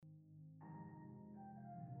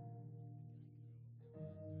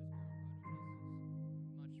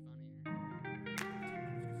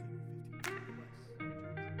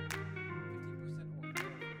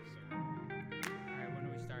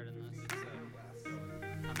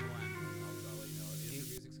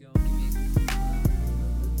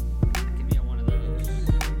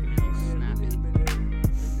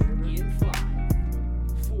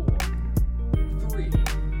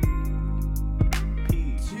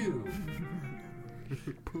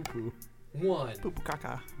Poo-poo. One. Poo-poo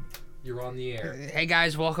caca. You're on the air. Hey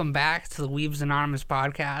guys, welcome back to the Weebs Anonymous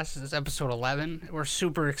podcast. This is episode 11. We're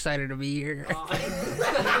super excited to be here.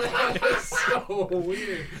 That's so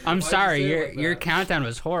weird. I'm Why'd sorry, you say it like your that? countdown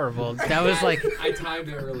was horrible. That was like I timed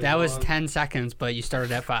it really that wrong. was 10 seconds, but you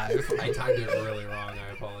started at 5. I timed it really wrong.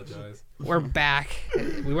 I apologize. We're back.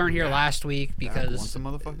 We weren't here last week Once because a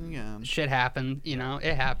motherfucking again. shit happened. You know,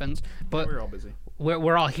 it happens. But We're all busy.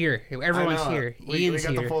 we're all here. Everyone's here. We Ian's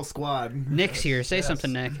got here. the full squad. Nick's here. Say Yes.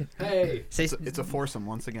 something, Nick. Hey. Say. It's a foursome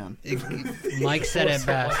once again. Mike said it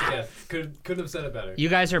best. Once again, couldn't have said it better. You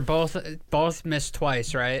guys are both missed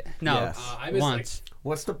twice, right? No, Yes. I missed once.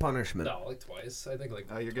 What's the punishment? No, like twice. I think like.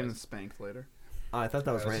 You're getting twice. spanked later. I thought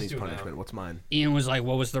that was Let's Randy's just do it now. punishment. What's mine? Ian was like,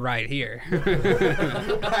 "What was the ride here?"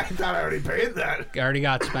 I thought I already paid that. Already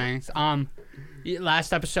got spanked.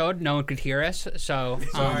 Last episode, no one could hear us, so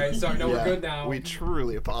Sorry. No, we're Yeah, good now. We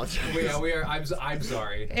truly apologize. we are. I'm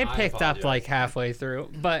sorry. it I picked up apologize. like halfway through.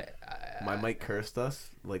 But My mic cursed us,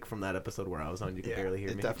 like from that episode where I was on. You could Yeah, barely hear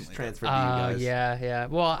it me. definitely Just did. transferred to you guys. yeah.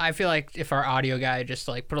 Well, I feel like if our audio guy just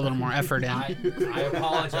like put a little more effort in. I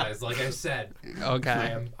apologize. Like I said,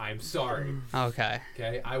 Okay. I'm sorry. Okay.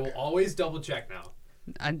 Okay, I will always double check now.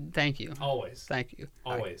 Thank you. Always. Thank you.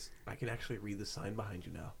 Always. I can actually read the sign behind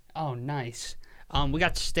you now. Oh, nice. We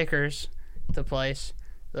got stickers to place.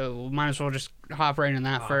 So we might as well just hop right in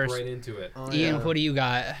that Hop first. right into it. Ian, what do you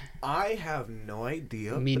got? I have no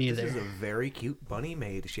idea. Me but neither. This is a very cute bunny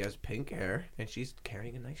maid. She has pink hair and she's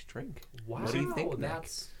carrying a nice drink. Wow, What do you think, Nick?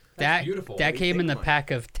 that's That beautiful. that do you came in think, the Mike?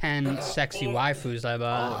 pack of 10 sexy waifus I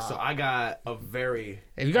bought. Oh, so I got a very.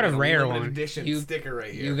 If you got a rare limited one, edition you- sticker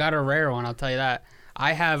right here. You got a rare one, I'll tell you that.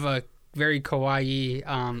 I have a very kawaii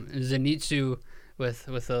Zenitsu with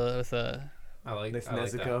a I like Nice I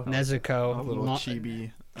like Nezuko. that. Nezuko. A little lo-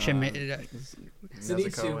 chibi.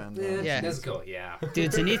 Zenitsu. and Yeah. Nezuko, yeah.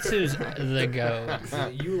 Dude, Zenitsu's the go.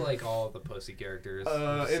 You like all of the pussy characters.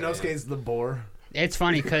 In those cases, the boar. It's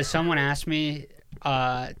funny because someone asked me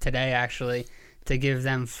today actually to give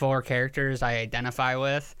them 4 characters I identify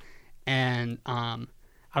with, and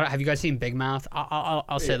have you guys seen Big Mouth?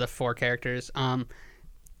 I'll say the 4 characters.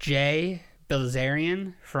 Jay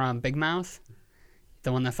Bilzerian from Big Mouth,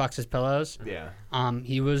 the one that fucks his pillows. Yeah.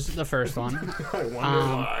 He was the first one. I wonder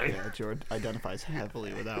why. Yeah, George identifies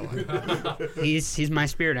heavily with that one. He's my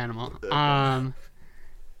spirit animal.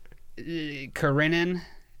 Karinin,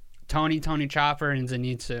 Tony Chopper, and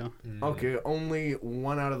Zenitsu. Okay, only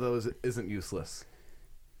one out of those isn't useless.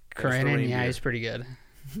 And it's the Karinin, yeah, reindeer. he's pretty good.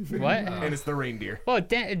 What? And it's the reindeer. Well,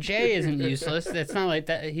 Jay isn't useless. It's not like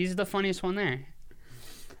that. He's the funniest one there.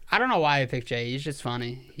 I don't know why I picked Jay. He's just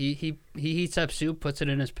funny. He heats up soup, puts it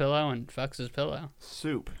in his pillow, and fucks his pillow.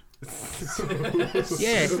 Soup.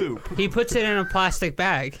 Yeah, Soup. he puts it in a plastic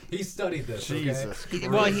bag. He studied this. Okay? Jesus Christ.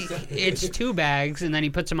 Well, it's 2 bags, and then he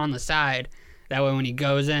puts them on the side. That way, when he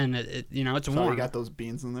goes in, it's So warm. you got those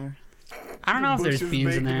beans in there? I don't know if there's Bush's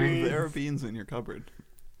beans in baked there. beans. There are beans in your cupboard.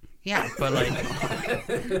 Yeah, but like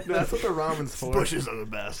No, that's what the ramen's for. Bushes are the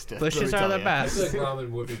best. bushes are the I best. feel like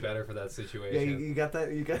ramen would be better for that Yeah, situation. you got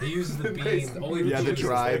that. You got. He uses the beans. Only Yeah, the juices,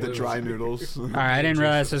 dry like, noodles. All right, I didn't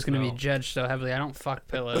realize I was Juices going to be smell. judged so heavily. I don't fuck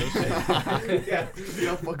pillows. Yeah, you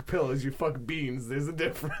don't fuck pillows. You fuck beans. There's a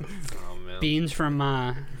difference. Oh man. Beans from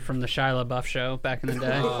the Shia LaBeouf show back in the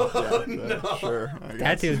day. Yeah, sure. I That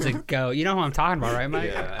guess. dude's a go. You know who I'm talking about, right,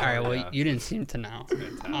 Mike? Yeah, All right, well, yeah. you didn't seem to know.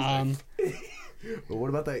 But what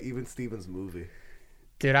about that Even Stevens movie?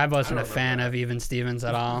 Dude, I wasn't I a don't fan remember of Even Stevens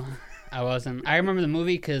at all. I wasn't. I remember the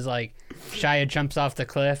movie because, like, Shia jumps off the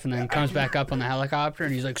cliff and then comes back up on the helicopter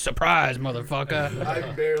and he's like, surprise, motherfucker.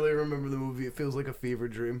 I barely remember the movie. It feels like a fever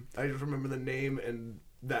dream. I just remember the name and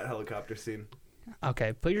that helicopter scene.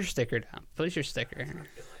 Okay, put your sticker down. Place your sticker.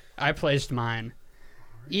 I placed mine.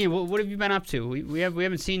 Ian, what have you been up to? We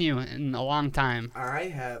haven't seen you in a long time. I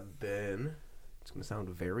have been. It's gonna sound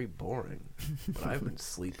very boring, but I've been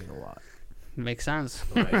sleeping a lot. Makes sense.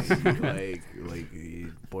 like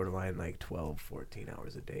borderline like 12, 14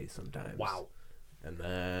 hours a day sometimes. Wow. And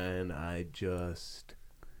then I just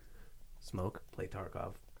smoke, play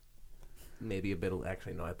Tarkov. Maybe a bit of,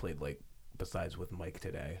 actually no, I played like, besides with Mike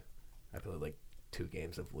today, I played like 2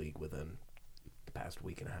 games of League within the past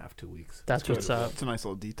week and a half, 2 weeks. That's what's up. It's a nice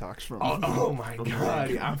little detox from. Oh my from god,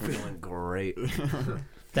 League. I'm feeling great.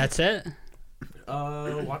 That's it?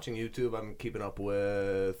 Watching YouTube, I'm keeping up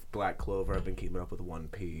with Black Clover. I've been keeping up with One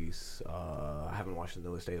Piece. I haven't watched the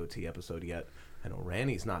newest AOT episode yet. I know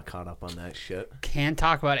Randy's not caught up on that shit. Can't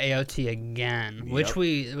talk about AOT again, Yep. which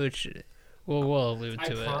we'll allude I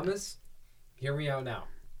to it. promise. Hear me out now.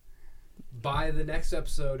 By the next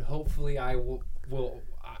episode, hopefully, I will.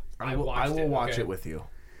 I I will watched watch okay? it with you.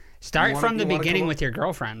 Start wanna- from the you wanna beginning come with your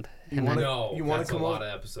girlfriend. You and then- wanna- No, you wanna that's a come lot over-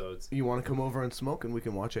 of episodes. You want to come over and smoke, and we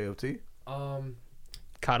can watch AOT?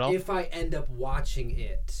 Cuddle. If I end up watching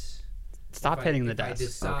it, Stop hitting the if I desk.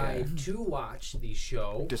 decide to watch the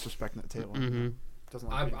show, Disrespecting that Taylor. Mm-hmm. Doesn't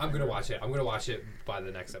like I'm being gonna fingered. watch it. I'm gonna watch it by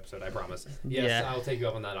the next episode. I promise. Yes, Yeah. I'll take you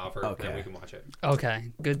up on that offer. Okay. Then we can watch it.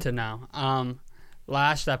 Okay, good to know.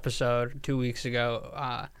 Last episode 2 weeks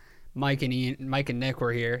ago, Mike and Nick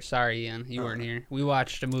were here. Sorry, Ian, you weren't here. We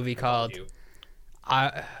watched a movie called You.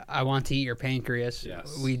 I Want to Eat Your Pancreas.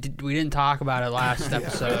 Yes. We didn't talk about it last we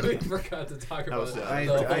episode. forgot to talk about was it. it.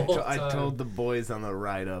 the whole I time. told the boys on the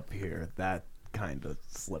ride up here that kind of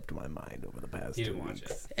slipped my mind over the past You 2 didn't watch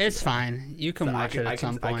weeks. It's fine. You can So watch it at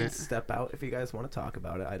some I can point. step out if you guys want to talk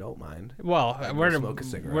about it. I don't mind. Well, I'm we're, gonna smoke a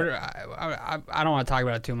cigarette. I don't want to talk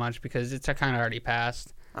about it too much because it's kind of already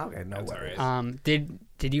passed. Okay, no That's worries. alright.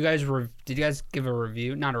 Did you guys give a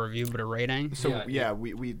review? Not a review, but a rating. So Yeah, yeah,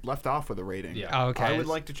 we left off with a rating. Yeah. Oh, okay. I would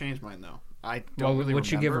like to change mine though. I don't Well, really what'd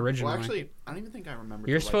you give remember. originally? Well, actually, I don't even think I remember.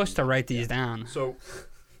 You're supposed to write these down. So,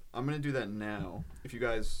 I'm gonna do that now. If you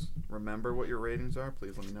guys remember what your ratings are,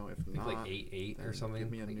 please let me know. If I think not, like 8.8 or then something.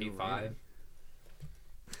 give me a Like new 8.5. rating.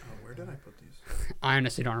 Oh, where did I put these? I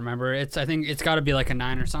honestly don't remember. I think it's got to be like a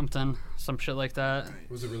 9 or something, some shit like that.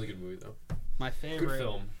 It was a really good movie though. My favorite. Good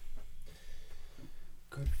film.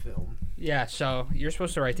 Good film. Yeah. So you're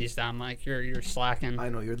supposed to write these down, Mike. You're slacking. I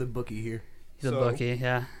know you're the bookie here. The So, bookie.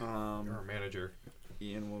 Yeah. You're our manager.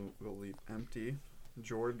 Ian will leave empty.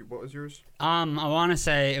 George, what was yours? I want to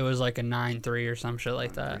say it was like a 9.3 or some shit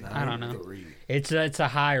like that. I don't know. It's a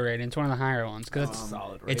high rating. It's one of the higher ones because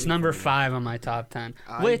Solid it's rating number for me. 5 on my top 10,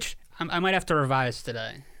 I- which I might have to revise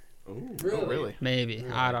today. Ooh. Oh, really? Maybe.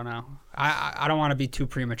 Really? I don't know. I don't want to be too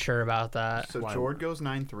premature about that. So Why? George goes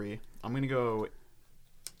 9.3. I'm gonna go.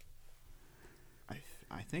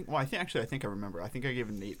 I think. Well, I think I remember. I think I gave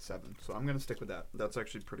it an 8.7. So I'm gonna stick with that. That's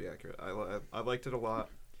actually pretty accurate. I liked it a lot.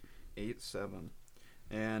 8.7.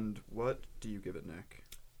 And what do you give it, Nick?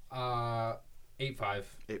 8.5. 8.5.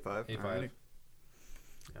 8.5. Alrighty.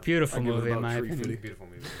 Beautiful I give it movie in about my 3.50. opinion. Beautiful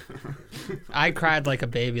movie. I cried like a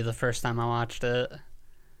baby the first time I watched it.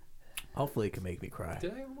 Hopefully, it can make me cry.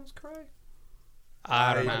 Did I almost cry?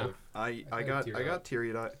 I don't I- know. I I got got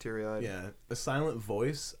teary-eyed. Yeah, a silent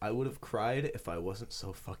voice. I would have cried if I wasn't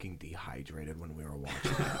so fucking dehydrated when we were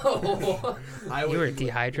watching. I You would- were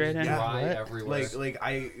dehydrated? Yeah. Dry What? everywhere.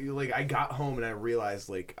 I got home and I realized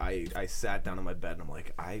I sat down in my bed and I'm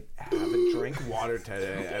like, I haven't drank water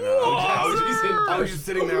today, and I was just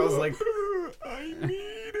sitting there. I was like, I need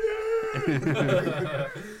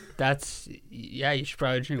it. That's yeah. You should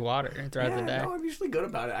probably drink water throughout the day. No, I'm usually good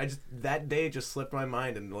about it. That day just slipped my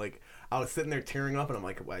mind, and like I was sitting there tearing up, and I'm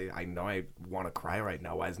like, well, I know I want to cry right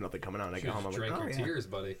now. Why is nothing coming out? And I You got home, I'm just like, drank oh, your yeah. tears,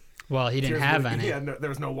 buddy. Well, he didn't Tears have would- any. Yeah, no, there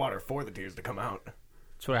was no water for the tears to come out.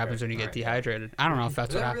 That's what happens when you get Alright. dehydrated. I don't know if that's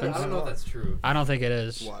Is what that really- happens. I don't know if that's true. I don't think it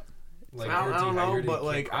is. What? Like, I you're don't know, dehydrated, but you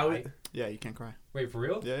like can't I cry? would. Yeah, you can't cry. Wait, for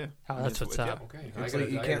real? Yeah. Oh, that's what's up. Okay. It's I like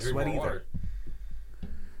you gotta can't drink sweat more either. water.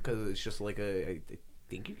 Because it's just like I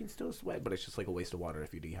think you can still sweat, but it's just like a waste of water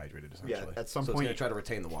if you're dehydrated. Essentially. Yeah, at some so point- it's gonna try to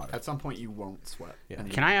retain the water. At some point, you won't sweat. Yeah.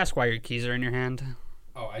 anymore. Can I ask why your keys are in your hand?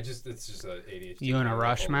 Oh, it's just a ADHD. You in a thing. I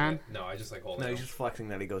rush, hold man? it. No, I just like hold No, it. he's just flexing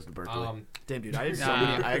that he goes to Berkeley. Damn, dude, I had so Nah.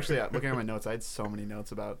 many. I actually, looking at my notes, I had so many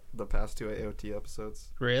notes about the past 2 AOT episodes.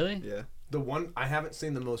 Really? Yeah. The one I haven't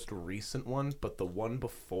seen the most recent one, but the one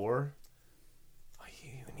before. Oh,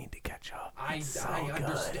 you need to catch up. I It's so I good.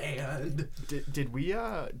 understand. Did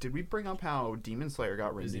we bring up how Demon Slayer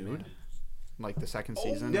got Busy renewed? man. Like the second Oh,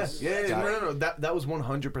 season? Yes, yeah, got- no. That was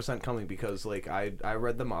 100% coming because like I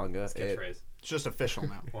read the manga. Catchphrase. It's just official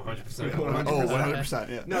now. 100%. Oh, 100%.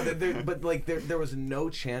 Yeah. No, but like there was no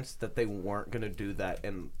chance that they weren't gonna do that,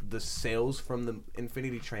 and the sales from the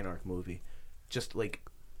Infinity Train arc movie, just like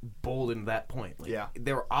boldened that point. Like, Yeah.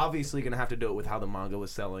 they were obviously gonna have to do it with how the manga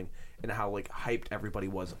was selling and how like hyped everybody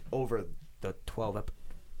was over the 12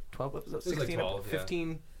 episodes, was like 16, 12, yeah.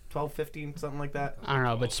 15, 12, 15, something like that. I don't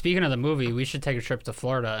know. But speaking of the movie, we should take a trip to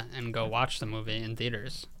Florida and go watch the movie in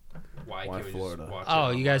theaters. Why Why can't we Florida? just watch Oh,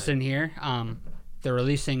 it you guys online? didn't hear? They're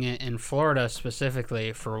releasing it in Florida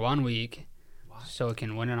specifically for 1 week, Why? so it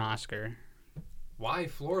can win an Oscar. Why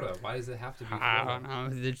Florida? Why does it have to be Florida? I don't know.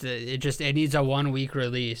 It needs a 1 week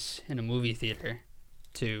release in a movie theater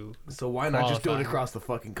to. So why not just do it Qualifying. across the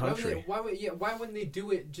fucking country? Why wouldn't they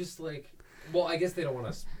do it just like? Well, I guess they don't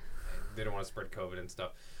want to. They don't want to spread COVID and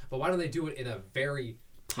stuff. But why don't they do it in a very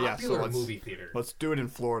Yeah, so popular let's- movie theater? Let's do it in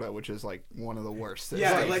Florida, which is like one of the worst.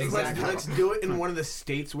 Yeah, Right, let's exactly. do it in one of the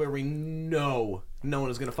states where we know no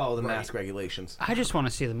one is going to follow the Right. mask regulations. I just want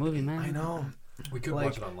to see the movie, man. I know. We could Like,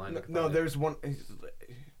 watch it online. we could no, find it. there's one.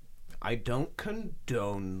 I don't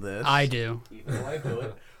condone this. I do. Even though I do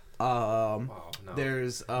it. Wow, no.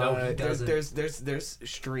 There's No, he doesn't. there's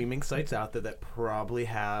streaming sites out there that probably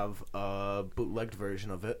have a bootlegged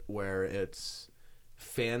version of it where it's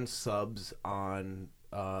fan subs on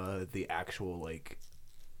the actual like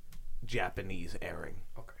Japanese airing.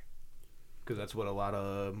 Okay. Because that's what a lot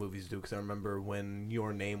of movies do. Because I remember when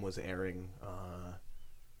Your Name was airing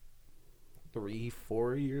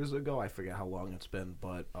 3-4 years ago. I forget how long it's been,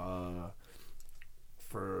 but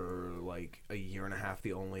for like a year and a half,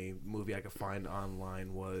 the only movie I could find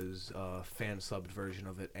online was a fan subbed version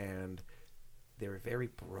of it, and they were very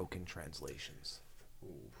broken translations.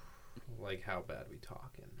 Ooh. Like how bad we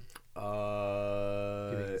talking?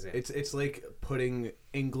 Give me an example. It's like putting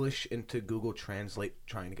English into Google Translate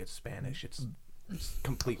trying to get Spanish. It's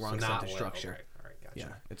complete wrong not sentence structure. Okay. All right, gotcha.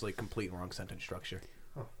 Yeah, it's like complete wrong sentence structure.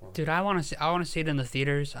 Oh, well. Dude, I want to see it in the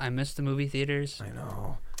theaters. I miss the movie theaters. I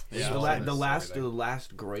know. Yeah, the almost the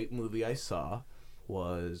last great movie I saw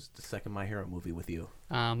was the second My Hero movie with you.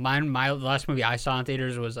 My last movie I saw in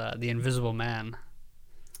theaters was The Invisible Man.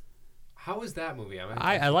 How was that movie?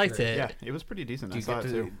 I liked it. Yeah, it was pretty decent. Do I you saw get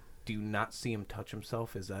it to, too. do you not see him touch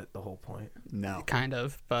himself? Is that the whole point? No. Kind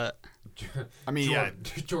of, but I mean,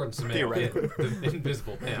 Jordan Smith, Theoretically. the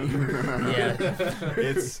Invisible Man. yeah.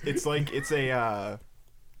 it's like it's a.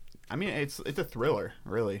 I mean, it's a thriller,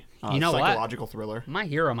 really. You know what? Psychological thriller. My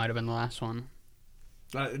Hero might have been the last one.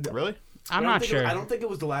 Really? I'm not sure. I don't think it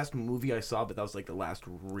was the last movie I saw, but that was like the last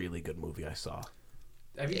really good movie I saw.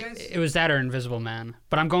 Have you guys? It was that or Invisible Man.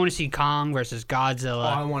 But I'm going to see Kong versus Oh, I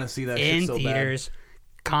Godzilla want to see that in shit so theaters.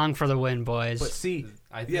 Kong for the win, boys. bad. But see,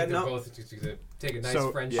 I think yeah, they're no. both to take a nice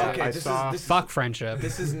So, friendship. yeah, okay, I this saw- is Fuck friendship.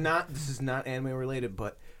 this is not anime related,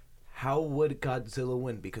 but how would Godzilla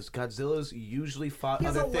win? Because Godzilla's usually fought He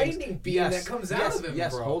has other a things. lightning beam that comes out of him,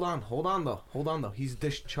 Yes, bro. hold on though. He's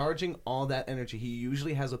discharging all that energy. He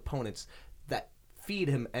usually has opponents that feed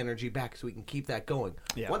him energy back so he can keep that going.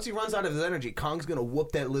 Yeah. Once he runs out of his energy, Kong's gonna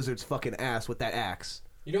whoop that lizard's fucking ass with that axe.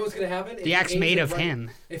 You know what's gonna happen? If The he axe aims made it of right-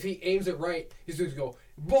 him. If he aims it right, he's going to go.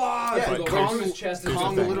 Bah! Yeah, It's gonna go right through his chest and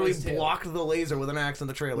Kong just literally his tail. blocked the laser with an axe in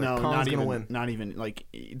the trailer. No, Kong's not gonna even. win. Not even. Like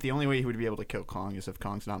the only way he would be able to kill Kong is if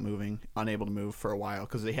Kong's not moving, unable to move for a while,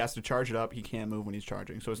 because he has to charge it up. He can't move when he's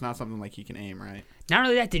charging, so it's not something like he can aim, right? Not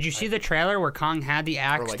only that, did you see the trailer where Kong had the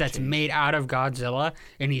axe like, that's change. made out of Godzilla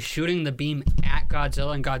and he's shooting the beam at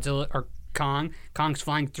Godzilla and Kong's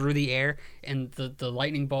flying through the air and the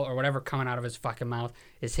lightning bolt or whatever coming out of his fucking mouth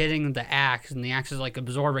is hitting the axe and the axe is like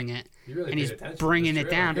absorbing it You really and he's paid attention to bringing this it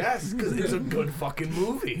trailer. down. Yes, because it's a good fucking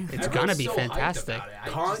movie. It's Everyone's gonna be so hyped fantastic.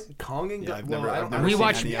 about it. Kong and Yeah, I've well, never- I I've don't- never We seen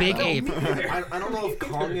watched any of Big that. Ape. I don't know if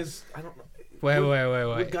Kong is. I don't know. Wait.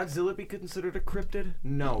 Would Godzilla be considered a cryptid?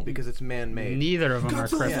 No, because it's man-made. Neither of them are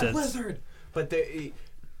Godzilla's a cryptids. lizard. But they.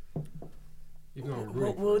 You're going What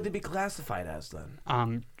really would they be classified as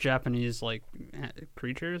then? Japanese like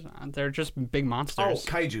creatures. They're just big Oh, monsters.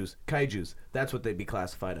 kaiju's. That's what they'd be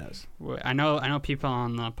classified as. I know people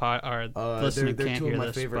on the pod are listening they're can't two hear of my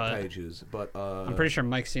this, favorite but kaiju's. But I'm pretty sure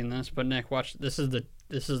Mike's seen this. But Nick, watch. This is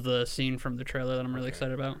the scene from the trailer that I'm really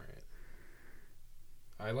excited about. Alright.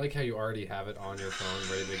 I like how you already have it on your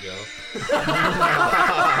phone, ready to go.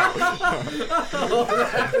 Oh,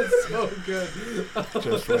 that is so good.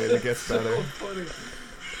 Just wait, it gets better. So funny.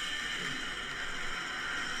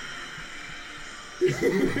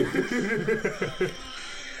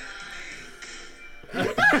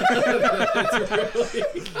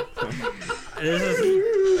 This is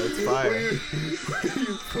It's fire.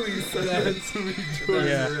 please send that to me, That's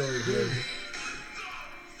Yeah. really good.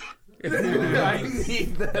 I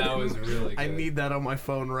need that. That was really good. I need that on my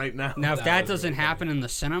phone right now. now if That that was doesn't really happen in the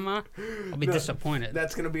cinema, I'll be No, disappointed.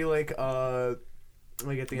 That's gonna be like at the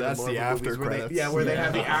end That's of the Marvel after movies where credits. where they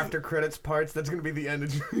have the Yeah. after credits parts. That's gonna be the end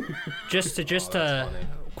of. Just Oh, a that's funny.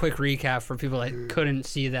 quick recap for people that couldn't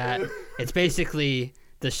see that. It's basically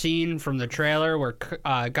the scene from the trailer where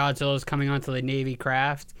Godzilla is coming onto the Navy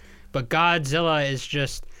craft, but Godzilla is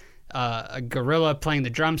just a gorilla playing the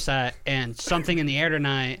drum set, and Something in the Air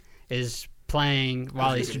Tonight is playing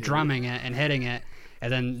while he's drumming it and hitting it, and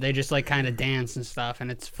then they just like kind of dance and stuff, and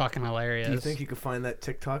it's fucking hilarious. Do you think you could find that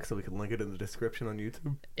TikTok so we can link it in the description on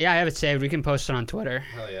YouTube? Yeah, I have it saved. We can post it on Twitter.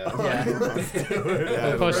 Hell yeah. Yeah. Yeah,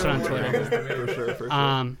 We'll post it on for Twitter. sure. For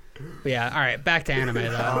sure. But yeah, all right, back to anime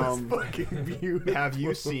though. Fucking beautiful. Have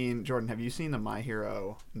you seen Jordan? Have you seen the My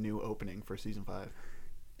Hero new opening for season 5?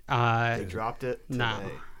 They dropped it today. No.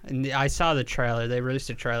 And I saw the trailer. They released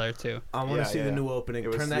a trailer too. I want to Yeah, see the yeah. new opening. It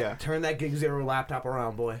was- Turn that Gig Zero laptop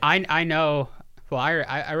around, boy. I know Well,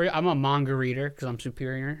 I'm a manga reader because I'm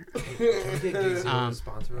superior. to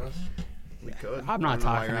sponsor us. We could. I'm not I don't know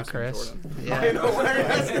why talking you're to asking Chris. Jordan. I Yeah. know, why are you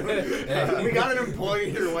asking? We got an employee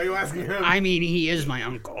here. Why are you asking him? I mean, he is my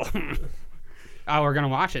uncle. Oh, we're gonna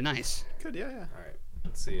watch it. Nice. Good, yeah. All right,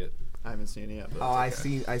 let's see it. I haven't seen it yet. But Oh, it's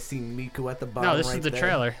okay. I see Miku at the bottom. No, this right is the there.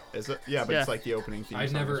 trailer. Is it? Yeah, but Yeah. it's like the opening theme. I've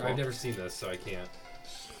song as well. never seen this, so I can't.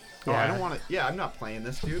 Oh, I Yeah. don't want to. Yeah, I'm not playing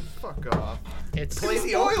this, dude. Fuck off. It's Play the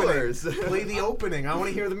Spoilers. opening. Play the opening. I want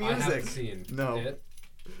to hear the I haven't music. seen No. it.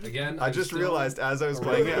 Again, I I'm just still- realized as I was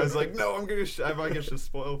playing it, I was like, no, I'm gonna. I might get just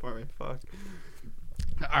spoiled for me. Fuck.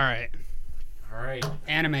 all right. All right,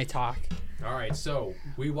 Anime talk. all right. So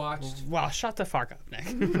we watched. Well, shut the fuck up, Nick.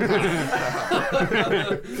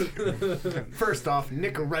 First off,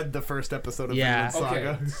 Nick read the first episode of Yeah. Vinland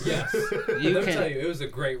Okay. Saga. Yes. You Let me can- tell you, it was a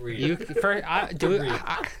great read. You first, I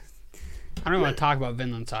don't want to talk about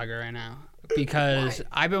Vinland Saga right now because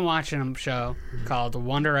I've been watching a show called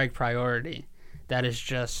Wonder Egg Priority that is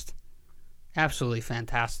just absolutely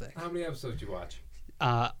fantastic. How many episodes did you watch?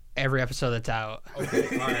 Every episode that's out. Okay.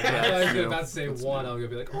 All right. I was about to say one. I'm gonna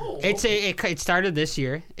be like, oh. It started this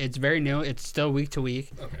year. It's very new. It's still week to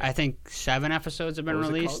week. Okay. I think 7 episodes have been What was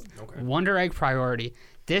it released. Okay. Wonder Egg Priority.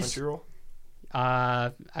 This Crunchyroll.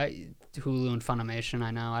 Hulu and Funimation.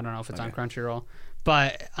 I know. I don't know if it's on Okay. Crunchyroll,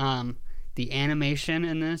 but the animation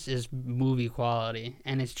in this is movie quality,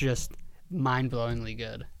 and it's just mind-blowingly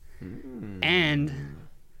good. And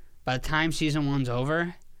by the time season 1's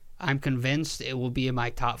over, I'm convinced it will be in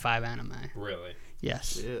my top 5 anime. Really?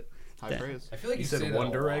 Yes. Shit. High Yeah. praise. I feel like You you, said say that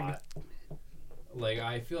Wonder a Egg? lot. Like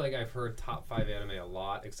I feel like I've heard top 5 anime a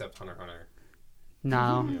lot, except Hunter x Hunter.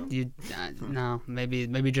 No, Yeah. no,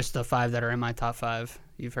 maybe just the 5 that are in my top 5.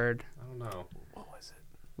 You've heard I don't know. What was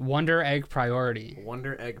it? Wonder Egg Priority.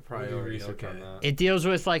 Wonder Egg We'll do Priority. research Okay. on that. It deals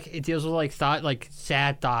with thought, like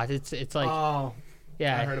sad thoughts. It's like Oh,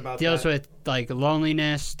 yeah, I heard about deals that. with like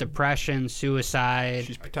loneliness, depression, suicide.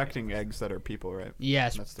 She's protecting eggs that are people, right?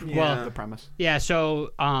 Yes. That's the, Well, the premise. yeah.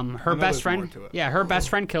 So her know best there's friend. more to it. Yeah, her best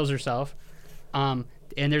friend kills herself. And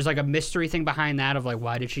there's like a mystery thing behind that of like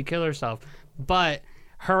why did she kill herself? But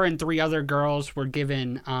her and 3 other girls were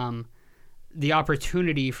given the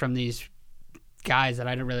opportunity from these guys that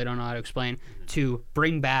I really don't know how to explain to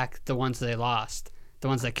bring back the ones they lost, the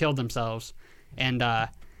ones that killed themselves, and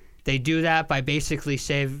they do that by basically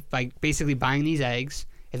buying these eggs,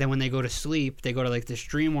 and then when they go to sleep, they go to like this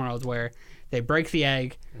dream world where they break the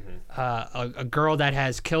egg. A girl that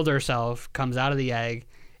has killed herself comes out of the egg,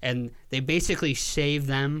 and they basically save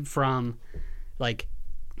them from like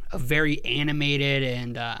a very animated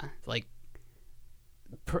and like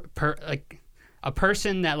like a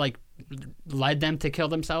person that like led them to kill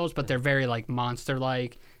themselves, but they're very like monster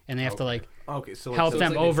like, and they have to like okay. So help it's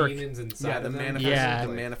them it's like over. The demons inside yeah, of the them? Yeah.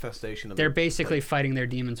 manifestation of They're the, basically fighting their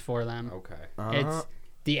demons for them. Okay. It's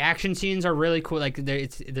the action scenes are really cool. Like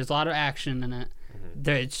there's a lot of action in it.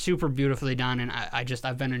 It's super beautifully done, and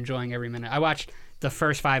I've been enjoying every minute. I watched the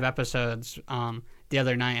first 5 episodes the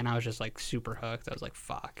other night, and I was just like super hooked. I was like,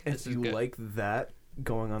 "Fuck, If this is you good." like that,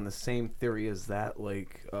 going on the same theory as that,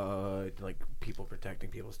 like people protecting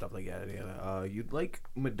people, stuff like that. You'd like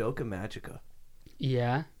Madoka Magica.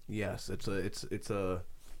 Yeah. Yes, it's a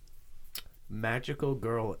magical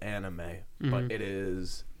girl anime, but it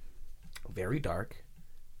is very dark.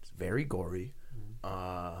 It's very gory.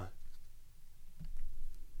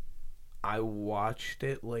 I watched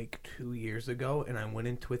it like 2 years ago, and I went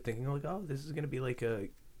into it thinking like, oh, this is gonna be like a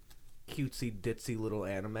cutesy ditzy little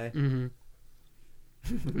anime.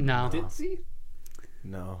 No. Ditzy?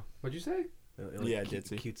 No. What'd you say? Yeah,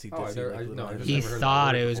 ditzy. Cutesy Oh, ditzy. there- like, I- little no, I anime. just He never heard that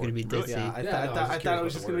thought word it was before. gonna be Really? ditzy. Yeah, I Yeah, thought, no, I was I just thought it curious was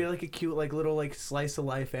about just the gonna be word. like a cute, like little, like slice of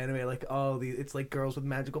life anime, like oh, it's like girls with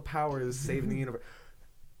magical powers saving the universe.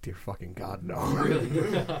 Dear fucking God, no!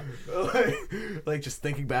 like just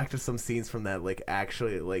thinking back to some scenes from that, like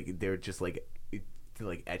actually, like they're just like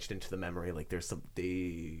etched into the memory. Like there's some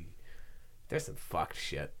fucked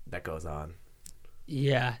shit that goes on.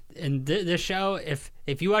 Yeah, and this show, if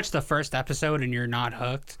you watch the first episode and you're not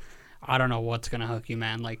hooked, I don't know what's gonna hook you,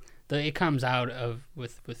 man. Like it comes out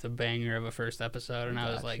with a banger of a first episode, and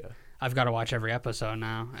I was like, Gotcha. I've got to watch every episode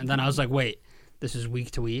now. And then I was like, wait, this is week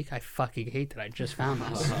to week. I fucking hate that I just found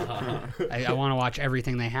this. I want to watch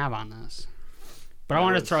everything they have on this. But I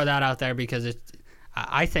want to throw that out there because it's.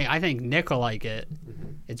 I think Nick will like it.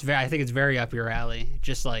 I think it's very up your alley.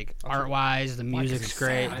 Just like art wise, the music's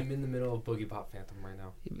great. I'm in the middle of Boogie Pop Phantom right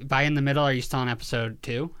now. By in the middle, are you still on episode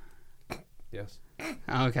 2? Yes. Okay.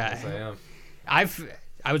 Yes, I am.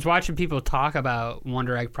 I was watching people talk about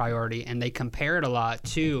Wonder Egg Priority, and they compare it a lot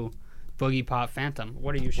to Boogie Pop Phantom.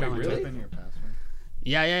 What are you showing? really? Type in your password.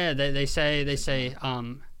 Yeah. They say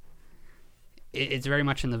it's very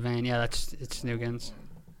much in the vein. Yeah, it's Nugans.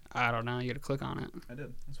 I don't know. You got to click on it. I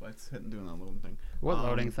did. That's why it's hitting doing that loading thing. What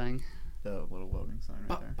loading thing? The little loading sign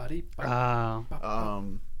right there. Buddy. Oh.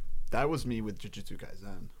 That was me with Jujutsu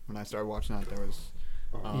Kaisen. When I started watching that, there was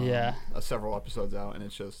Yeah. several episodes out, and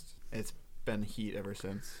it's been heat ever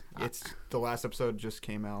since. It's the last episode just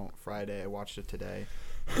came out Friday. I watched it today,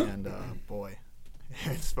 and boy,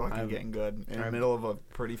 it's fucking getting good. In the middle of a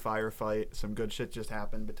pretty firefight, some good shit just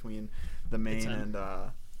happened between the main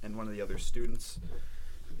and one of the other students.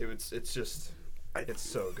 It's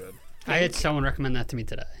so good. I had someone recommend that to me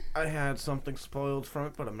today. I had something spoiled from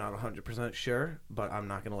it, but I'm not 100% sure. But I'm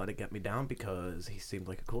not going to let it get me down because he seemed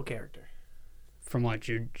like a cool character. From what?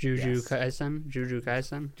 Juju Yes. Kaisen? Juju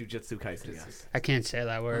Kaisen? Jujutsu Kaisen, yes. I can't say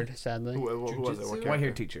that word, sadly. Who was it? What Jujutsu? character?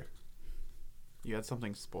 White-haired teacher. You had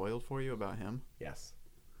something spoiled for you about him? Yes.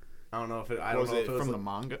 I don't know if it... Was it from the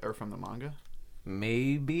manga or from the manga?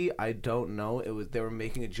 Maybe, I don't know. It was, they were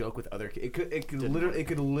making a joke with other kids. It could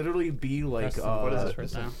literally be like What is it?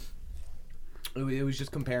 Right now. It was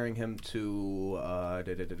just comparing him to I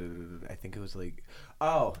think it was like,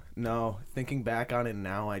 oh no, thinking back on it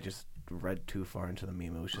now, I just read too far into the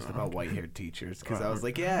meme. It was just about white-haired teachers because I was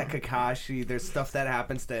like, yeah, Kakashi, there's stuff that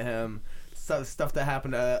happens to him, stuff that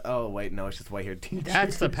happened to, oh wait, no, it's just white-haired teachers.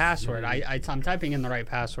 That's the password. I'm typing in the right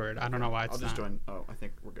password. I don't know why it's I'll just not. join. Oh, I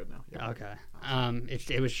think we're good now. Yeah. Okay.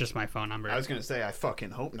 It was just my phone number. I was gonna say, I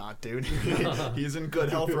fucking hope not, dude. He's in good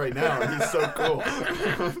health right now. He's so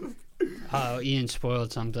cool. Ian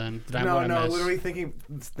spoiled something. Did I No, miss? literally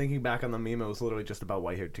thinking back on the meme, it was literally just about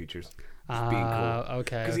white-haired teachers. Just being cool.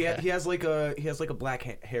 Okay. Because Okay. he has like a black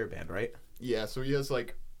hairband, right? Yeah, so he has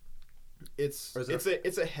like, it's Or is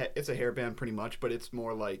a hairband pretty much, but it's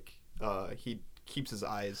more like he keeps his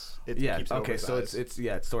eyes. It Yeah. keeps it over Okay. his So eyes.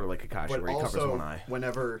 it's sort of like Kakashi, But where he covers also, one eye.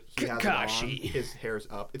 whenever he has it on, Kakashi. his hair's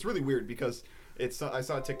up. It's really weird because I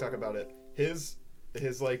saw a TikTok about it.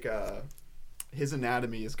 His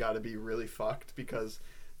anatomy has got to be really fucked because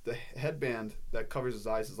the headband that covers his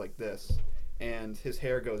eyes is like this, and his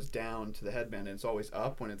hair goes down to the headband, and it's always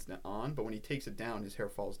up when it's on. But when he takes it down, his hair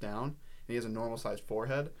falls down, and he has a normal sized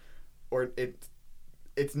forehead, or it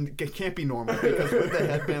can't be normal because with the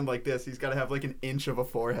headband like this, he's got to have like an inch of a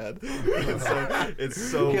forehead. It's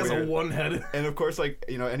so He has weird. a one head. And of course, like,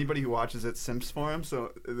 you know, anybody who watches it simps for him.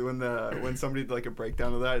 So when somebody did like a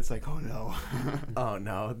breakdown of that, it's like, oh no, Oh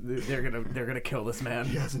no, they're gonna kill this man.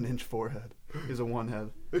 he has an inch forehead. He has a one head.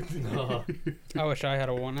 I wish I had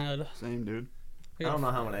a one head. Same dude. I don't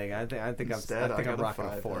know how many. I think Instead, I'm I got a rocking a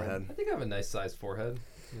 5 forehead. I think I have a nice sized forehead.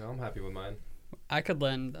 You know, I'm happy with mine. I could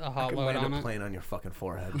lend a I hot could load land on a it. plane on your fucking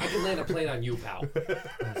forehead. I can land a plane on you, pal.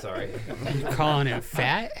 I'm sorry. You calling it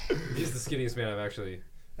fat? He's the skinniest man I've actually.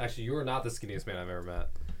 Actually, you are not the skinniest man I've ever met.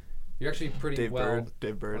 You're actually pretty Dave well.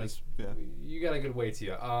 Bird like, is, yeah. You got a good weight to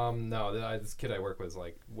you. No, this kid I work with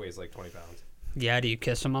weighs like 20 pounds. Yeah. Do you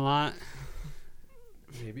kiss him a lot?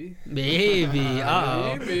 Maybe. Maybe. Uh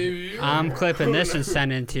oh. Maybe. I'm clipping this and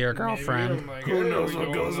sending it to your girlfriend. Who knows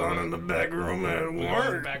what goes on in the back room at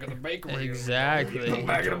work? Back of the bakery. Exactly.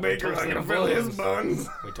 Back of the bakery, I'm gonna fill his buns.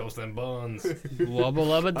 We toast them buns. Wubba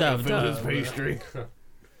lubba dub Fill his dub. pastry.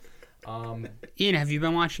 Ian, have you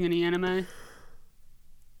been watching any anime?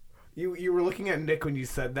 You were looking at Nick when you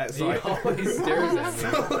said that, so He always stares at me.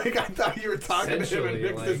 so, like I thought you were talking to him and Essentially,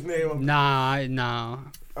 mixed like- his name. Nah, no.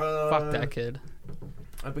 Fuck that kid.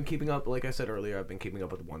 I've been keeping up, like I said earlier, I've been keeping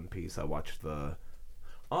up with One Piece. I watched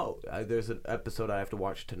there's an episode I have to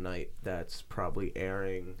watch tonight that's probably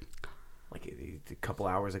airing like a couple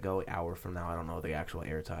hours ago, hour from now. I don't know the actual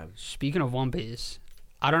air time. Speaking of One Piece,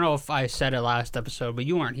 I don't know if I said it last episode, but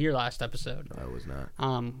you weren't here last episode. I was not.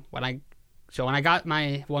 When I got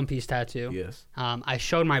my One Piece tattoo, Yes. I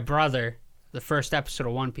showed my brother the first episode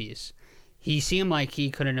of One Piece. He seemed like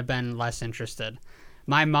he couldn't have been less interested.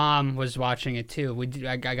 My mom was watching it too.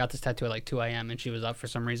 I got this tattoo at like 2 a.m. and she was up for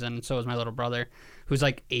some reason, and so was my little brother, who's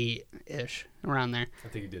like 8-ish, around there. I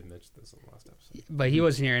think you did mention this in the last episode. But he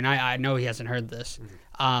wasn't here, and I know he hasn't heard this.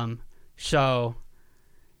 So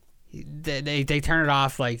they turn it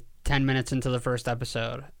off like 10 minutes into the first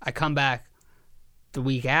episode. I come back the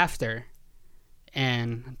week after,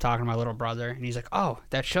 and I'm talking to my little brother, and he's like, "Oh,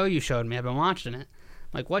 that show you showed me, I've been watching it."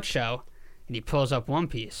 I'm like, "What show?" And he pulls up One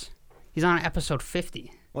Piece. He's on episode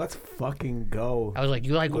 50. Let's fucking go. I was like,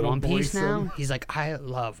 "You like Little One Piece boyson. now?" He's like, "I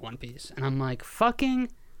love One Piece." And I'm like, "Fucking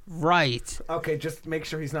right." Okay, just make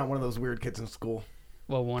sure he's not one of those weird kids in school.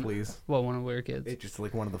 Well, one please. one of the weird kids. It's just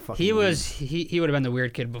like one of the fucking. He was he would have been the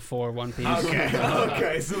weird kid before One Piece.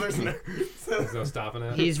 Okay. So there's no. There's no stopping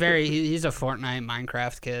it. He's a Fortnite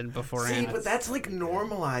Minecraft kid before. See, but that's like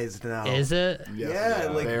normalized now. Is it? Yeah,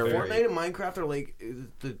 like very. Fortnite and Minecraft are like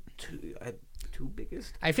the two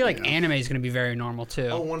biggest. I feel like anime is going to be very normal too.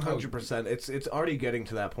 Oh, 100%. It's already getting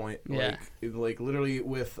to that point. Yeah. Like literally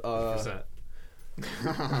with Sorry.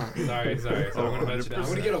 I'm gonna mention it. I'm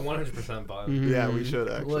gonna get a 100% button. Yeah, we should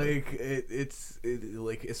actually. like it's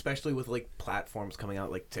like especially with like platforms coming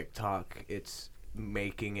out like TikTok, it's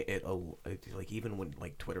making it like even when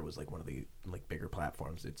like Twitter was like one of the like bigger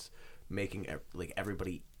platforms, it's making like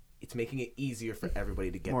everybody. It's making it easier for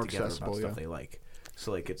everybody to get More together about accessible, stuff yeah. they like.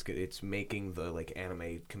 So like it's making the like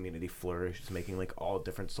anime community flourish. It's making like all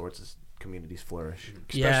different sorts of communities flourish.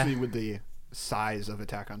 Especially with the size of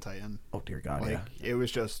Attack on Titan. Oh dear God, Like it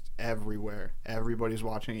was just everywhere. Everybody's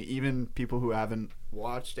watching it. Even people who haven't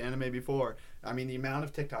watched anime before. I mean, the amount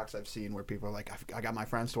of TikToks I've seen where people are like, I got my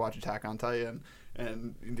friends to watch Attack on Titan,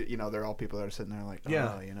 and you know they're all people that are sitting there like, oh,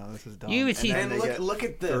 Yeah. you know, this is dumb. You would see- then And they get look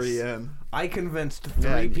at this. 3 in. I convinced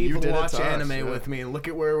Yeah, 3 you people did to it watch to us, anime yeah. with me, and look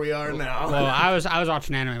at where we are now. Well, I was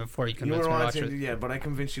watching anime before you you convinced were me to watch watching, it. yeah, but I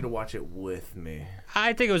convinced you to watch it with me.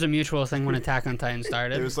 I think it was a mutual thing when Attack on Titan It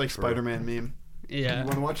started. was like Spider-Man meme. You Yeah.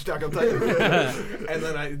 want to watch Attack on Titan?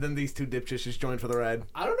 And then these two dipshits just joined for the ride.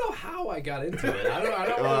 I don't know how I got into it. I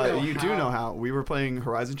don't really know You do know how. We were playing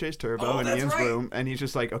Horizon Chase Turbo Oh, in that's Ian's right. room, and he's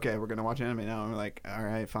just like, okay, we're going to watch anime now. And we're like, all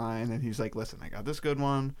right, fine. And he's like, listen, I got this good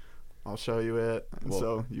one. I'll show you it. And Well,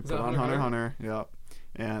 so you is put that on Hunter Hunter x Hunter. Yep.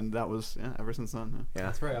 And that was, ever since then. Yeah.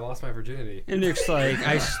 That's right. I lost my virginity. And Nick's like,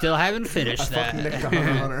 I still haven't finished that. Fucking Nick to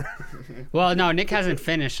Hunter x Hunter. Well, no, Nick hasn't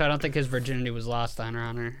finished, so I don't think his virginity was lost to Hunter x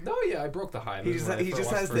Hunter. No, yeah, I broke the hymen. He just, he just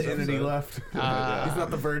has the entity left. He's not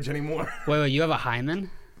the Verge anymore. Wait, you have a hymen?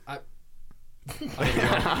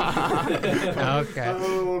 Okay. I don't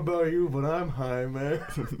know about you, but I'm high, man.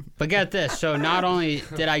 But get this, so not only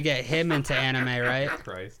did I get him into anime, right?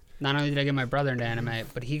 Christ. Not only did I get my brother into anime,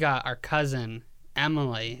 but he got our cousin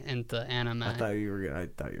Emily into anime. I thought you were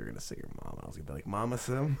gonna say your mom. I was gonna be like, Mama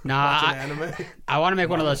Sim. Nah, watching I- anime. I want to make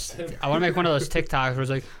one of those. I want to make one of those TikToks where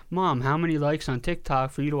it's like, "Mom, how many likes on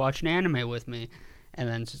TikTok for you to watch an anime with me?" And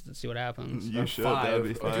then just see what happens. You should. 5. That'd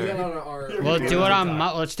be We'll do that fire. on our. We'll do do it it on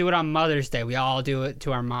on. Let's do it on Mother's Day. We all do it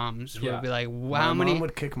to our moms. Yeah. We'll be like, My "How many? mom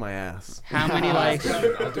would kick my ass. How many likes?"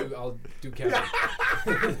 I'll do Kevin.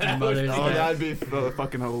 Mother's Oh, Day. that'd be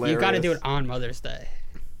fucking hilarious. You got to do it on Mother's Day.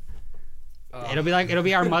 Oh. It'll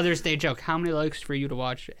be our Mother's Day joke. How many likes for you to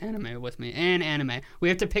watch anime with me? And anime. We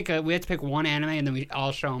have to pick one anime, and then we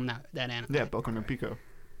all show them that anime. Yeah, Boku no Pico.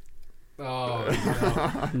 Oh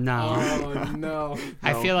no. No. Oh no.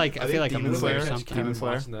 I feel like I think I'm Demon Slayer or Slayer. something. Demon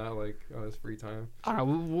Slayer. Watching that like on his free time. I don't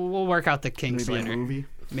know. We'll work out the kinks Maybe later. a movie.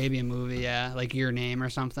 Maybe a movie, yeah, like Your Name or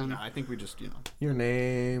something. No, I think we just, Your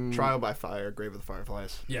name. Trial by Fire, Grave of the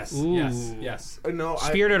Fireflies. Yes. Ooh. Yes. No,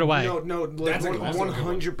 Spirited Away. No, That's a good- that's a good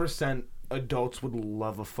one. 100% adults would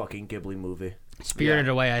love a fucking Ghibli movie. Spirited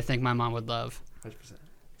Away, I think my mom would love. 100%.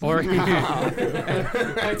 Or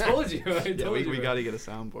I told you. Yeah, we got to get a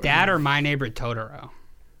soundboard. Dad or My Neighbor Totoro.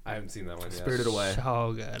 I haven't seen that one yet. Spirited Away.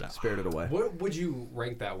 So good. Spirited Away. What would you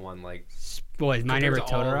rank that one like? Boy, My compared Neighbor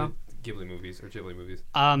to all Totoro. the Ghibli movies or Ghibli movies.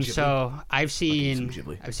 Ghibli? So I've some seen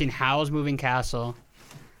Ghibli. Howl's Moving Castle.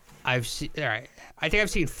 I've seen I think I've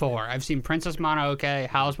seen 4. I've seen Princess Mononoke,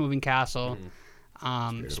 Howl's Moving Castle,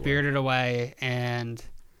 Spirited Away, and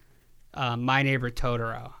My Neighbor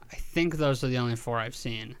Totoro. I think those are the only 4 I've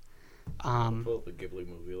seen. Pull up the Ghibli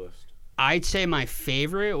movie list. I'd say my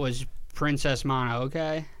favorite was Princess Mononoke,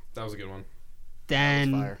 That was a good one.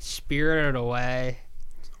 then fire. Spirited Away,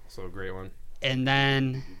 Also a great one. and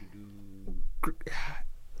then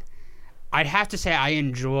I'd have to say I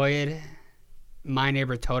enjoyed My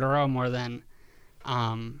Neighbor Totoro more than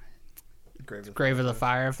Grave of the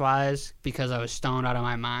Fireflies because I was stoned out of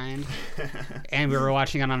my mind, and we were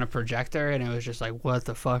watching it on a projector, and it was just like, what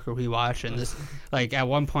the fuck are we watching? This, like, at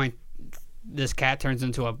one point, this cat turns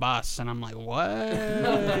into a bus, and I'm like, what is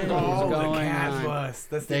Oh, the going cat on? bus.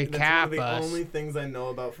 That's The that's cat one of the bus. only things I know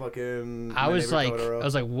about fucking. I My was Neighbor like,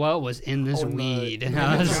 Totoro. what was in this Oh, and the- weed? And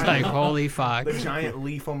I was like, holy fuck. The giant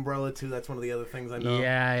leaf umbrella too. That's one of the other things I know.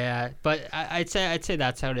 Yeah. But I'd say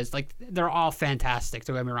that's how it is. Like, they're all fantastic.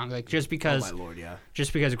 Don't get me wrong. Like, just Oh because my lord, yeah.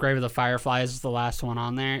 Grave of the Fireflies is the last one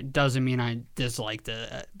on there doesn't mean I disliked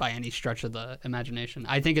it by any stretch of the imagination.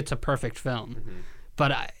 I think it's a perfect film. Mm-hmm.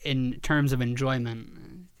 But in terms of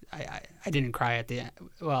enjoyment, I didn't cry at the end.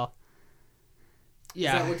 Well, Is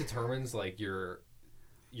yeah. that what determines like your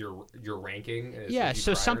your ranking? Is Yeah, if you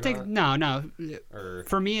so cried or something not? no. Or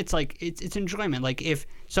For me it's like it's enjoyment. Like if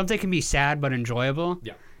something can be sad but enjoyable.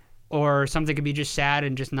 Yeah. Or something can be just sad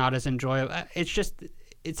and just not as enjoyable.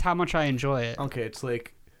 It's how much I enjoy it. Okay, it's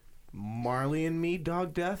like Marley and Me,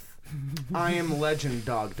 Dog Death. I Am Legend,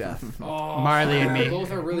 Dog Death. Marley and Me.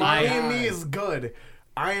 Both are really Marley bad. and Me is good.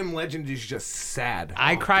 I Am Legend is just sad.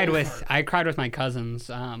 I cried both with my cousins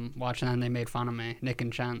watching that, and they made fun of me, Nick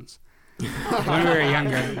and Chens. When we were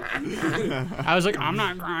younger. I was like, I'm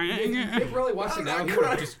not crying. Nick really watched it now. He would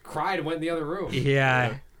have just cried and went in the other room.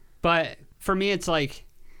 Yeah. But for me, it's like.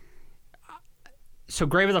 So,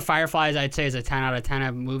 Grave of the Fireflies, I'd say, is a 10 out of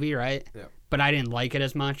 10 movie, right? Yeah. But I didn't like it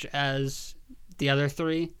as much as the other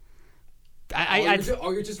three.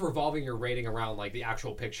 You're just revolving your rating around like the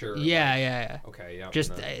actual picture. Yeah. Okay, yeah.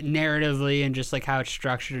 Just no. narratively and just like how it's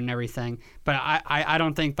structured and everything. But I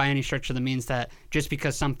don't think by any stretch of the means that just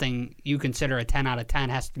because something you consider a 10 out of 10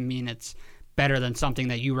 has to mean it's better than something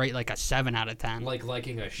that you rate like a 7 out of 10. Like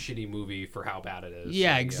liking a shitty movie for how bad it is.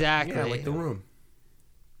 Yeah, Like, exactly. Yeah, like The Room.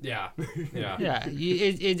 Yeah. Yeah. Yeah,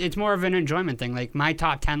 it's more of an enjoyment thing. Like my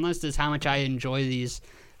top 10 list is how much I enjoy these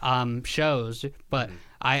shows, but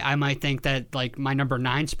I might think that like my number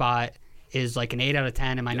 9 spot is like an 8 out of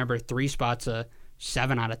 10, and my number 3 spot's a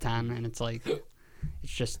 7 out of 10, and it's like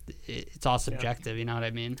it's all subjective. You know what I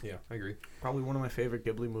mean? Yeah, I agree. Probably one of my favorite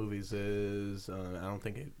Ghibli movies is I don't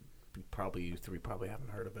think it. Probably you three probably haven't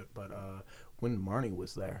heard of it, but When Marnie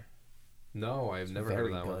Was There. No, I've never Very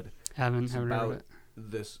heard of that good. one. Haven't It's heard of about it.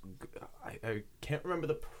 this. I can't remember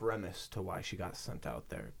the premise to why she got sent out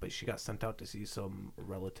there, but she got sent out to see some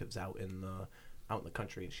relatives out in the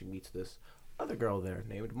country, and she meets this other girl there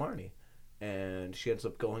named Marnie, and she ends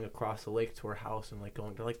up going across the lake to her house and like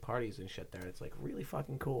going to like parties and shit there. It's like really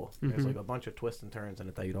fucking cool. There's like a bunch of twists and turns in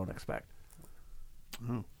it that you don't expect.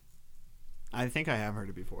 Oh. I think I have heard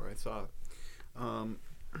it before. I saw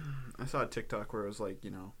a TikTok where it was like,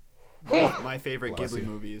 you know, my favorite Bless Ghibli you.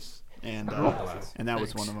 movies, and Bless. that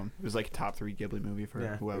was one of them. It was like a top 3 Ghibli movie for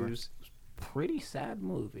whoever. It was a pretty sad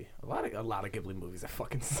movie. A lot of Ghibli movies are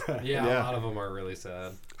fucking sad. Yeah, Yeah. a lot of them are really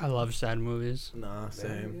sad. I love sad movies. Nah,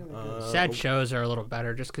 same. Sad shows are a little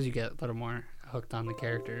better just because you get a little more hooked on the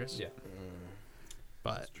characters. Yeah,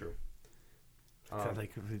 But that's true.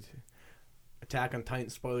 Like Attack on Titan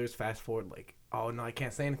spoilers. Fast forward, like, oh no, I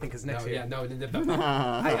can't say anything because next No, year. yeah, no. I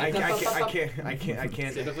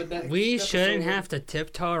can't. we shouldn't have to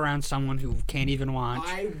tiptoe around someone who can't even watch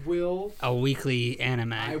I will. a weekly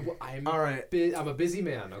anime. I'm All right. I'm a busy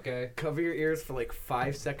man. Okay. Cover your ears for like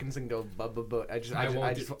 5 seconds and go buh buh buh. I just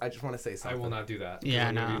want to say I something. will not do that. Yeah,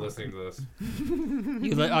 I'm gonna no. be listening to this.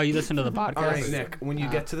 You listen to the podcast? All right, Nick. When you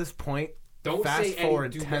get to this point, Don't fast say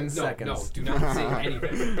forward any, 10 no, seconds. No, do not say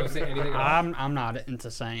anything. Don't say anything. At all. I'm not into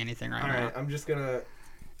saying anything right all now. right, I'm just gonna.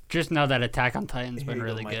 Just know that Attack on Titan's Here been you go,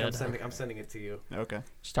 really Mike. good. I'm sending it to you. Okay.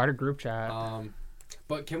 Start a group chat.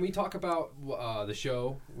 But can we talk about the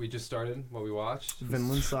show we just started? What we watched?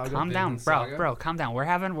 Vinland Saga. Calm down, Vinland bro. Saga? Bro, calm down. We're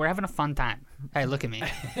having a fun time. Hey, look at me.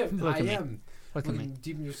 Look I at me. am. Look at me.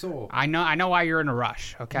 Deep in your soul. I know why you're in a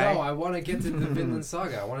rush. Okay. No, I want to get to the Vinland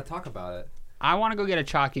Saga. I want to talk about it. I want to go get a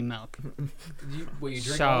chalky milk. You drink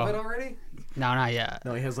So- all of it already? No, not yet.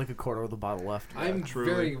 No, he has like a quarter of the bottle left. I'm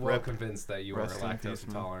truly. very well Rip. convinced that you are Rest in lactose peace,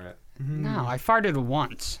 man. intolerant. No, I farted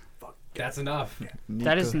once. That's enough.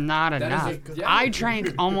 That is not That enough. is a- yeah. I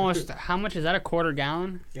drank almost. How much is that? A quarter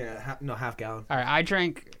gallon? Yeah, half gallon. All right, I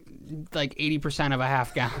drank like 80% of a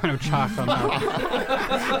half gallon of chocolate milk,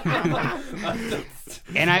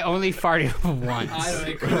 and I only farted once.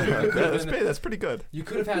 That's pretty good. You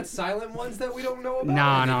could have had silent ones that we don't know about. No,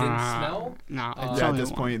 and no, they didn't no, smell. no. Yeah, It's Yeah, at only this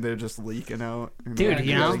one. point, they're just leaking out. Dude, Yeah,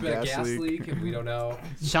 you know? could have been a gas leak, and we don't know.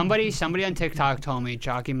 Somebody on TikTok told me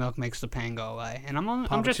chalky milk makes the pain go away, and I'm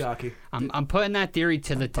Papa just Chalky. I'm putting that theory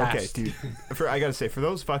to the test. Okay, dude. I gotta say, for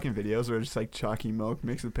those fucking videos where it's just like chalky milk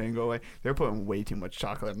makes the pain go away, they're putting way too much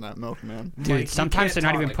chocolate in that milk, man. Dude, Mike, you sometimes they're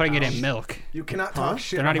can't not even talk putting it like in milk. You cannot Huh? talk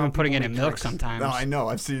shit. They're not even about putting it people in who milk drinks. sometimes. No, I know.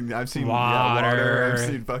 I've seen Water. Yeah, water. I've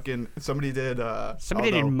seen fucking somebody did.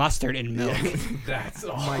 Somebody did mustard in milk. That's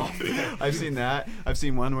awful. I've seen that. I've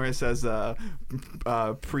seen one where it says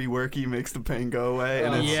pre-worky makes the pain go away,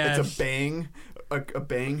 and it's Yes. a bang. A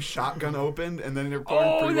bang shotgun opened, and then they're pouring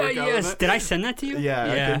Oh, that, pre-workout yes. in it. Did I send that to you? Yeah,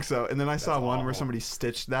 I think so. And then I saw That's one where awful. somebody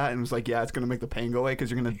stitched that and was like, "Yeah, it's gonna make the pain go away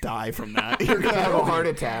because you're gonna die from that. You're gonna have a heart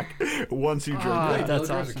attack once you drink Ah, that." that's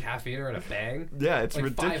Milligrams awesome. of caffeine are in a bang. Yeah, it's like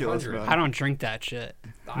ridiculous, 500. man. I don't drink that shit.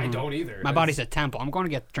 I don't either. My body's a temple. I'm going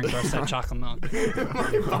to drink the rest of that chocolate milk.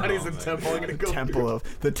 My body's a man. temple. I'm gonna go.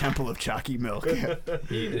 The temple of chalky milk.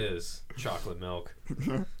 He is chocolate milk.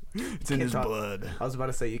 It's in his blood. I was about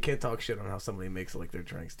to say, you can't talk shit on how somebody makes like their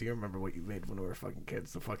drinks. Do you remember what you made when we were fucking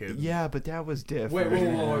kids? The fucking Yeah, but that was different. Wait,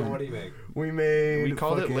 whoa, what do you make? We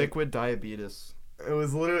called it fucking- liquid diabetes. It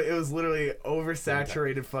was literally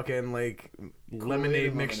oversaturated fucking like lemonade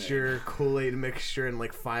and mixture, Kool-Aid mixture, and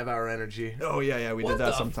like 5-hour energy. Oh yeah, we What did that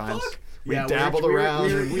the sometimes. fuck? We Yeah, dabbled we were- around.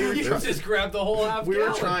 we were- and- we were You just grabbed the whole half We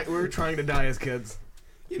were gallon. trying to die as kids.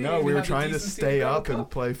 You didn't No, even we were have the trying to decency stay grab a up and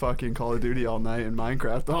cup? play fucking Call of Duty all night and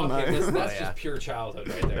Minecraft all Okay, night. listen, that's Oh, yeah. just pure childhood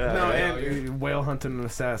right there. Yeah, No, yeah. and whale hunting and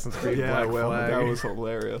Assassin's Creed. yeah, Black well, Flag. that was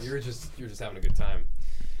hilarious. You're just having a good time.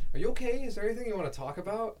 Are you okay? Is there anything you want to talk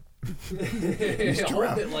about? He's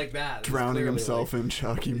drown- it like that. It's drowning clearly himself like, in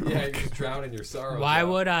Chucky milk. Yeah, you're just drowning your sorrow. Why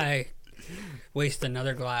would I waste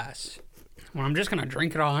another glass? Well, I'm just gonna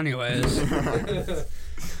drink it all anyways.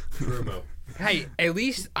 Brumo. Hey, at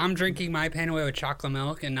least I'm drinking my pain away with chocolate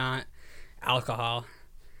milk and not alcohol.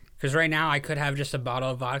 Because right now I could have just a bottle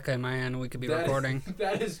of vodka in my hand and we could be recording.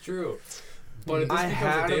 That is true. But if this I becomes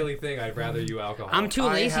had a a- daily thing, I'd rather you alcohol. I'm too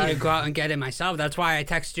I lazy to had- go out and get it myself. That's why I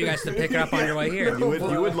texted you guys to pick it up on your way here. You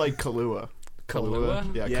would like Kahlua.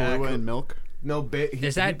 Kahlua? Yeah, Yeah, Kahlua and milk. No,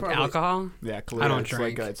 Is that alcohol? Yeah, Kahlua. I don't it's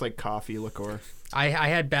drink. It's like coffee liqueur. I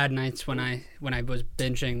had bad nights when I was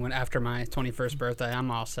binging after my 21st birthday.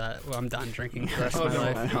 I'm all set. Well, I'm done drinking the rest Oh, of my no.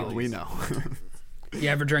 life. I know, we Baileys. know. You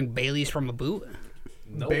ever drink Bailey's from a boot?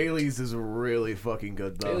 Nope. Bailey's is really fucking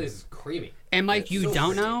good though. Bailey's is creamy. And Mike, It's you so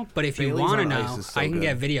don't creamy. know, but if you Bailey's want to on ice know, is so I can good.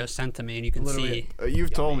 get videos sent to me and you can Literally. see.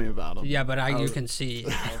 You've told me about them. Yeah, but you was- can see.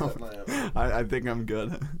 I think I'm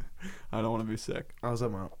good. I don't want to be sick. I was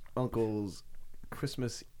at my uncle's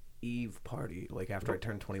Christmas Eve party, like after I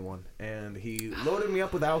turned 21, and he loaded me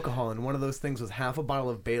up with alcohol, and one of those things was half a bottle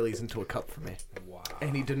of Bailey's into a cup for me. Wow.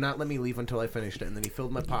 And he did not let me leave until I finished it, and then he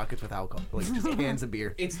filled my pockets with alcohol, like just cans of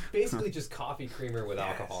beer. It's basically just coffee creamer with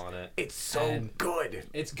alcohol in it. It's so And good.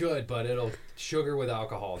 It's good, but sugar with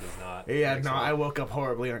alcohol does not. Yeah, mix no, well. I woke up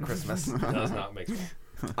horribly on Christmas. Does not mix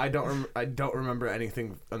well. I don't remember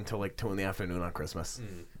anything until like 2 in on Christmas.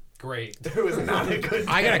 Great. It was not a good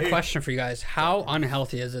I got a day. question for you guys. How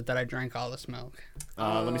unhealthy is it that I drank all this milk?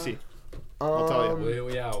 Let me see. I'll tell you.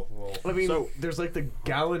 Well, I mean, So- there's like the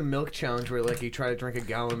gallon milk challenge where like you try to drink a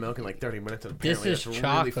gallon of milk in like 30 minutes. And This apparently is that's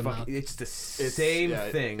chocolate really milk. It's the It's- same yeah,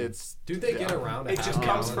 thing. It's dude, they get around. It just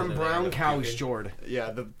comes from brown cows, Jord.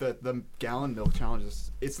 yeah. The gallon milk challenge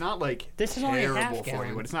is. It's not like This is only a terrible half for gallon.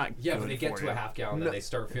 you, but it's not. Yeah, good but they get for to you. a half gallon, No. and they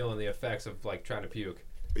start feeling the effects of like trying to puke.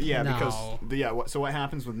 Yeah, No. because so what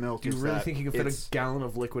happens with milk Do you is really that think you can fit it's- a gallon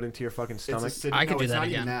of liquid into your fucking It's stomach? acidity. I could no, do it's that not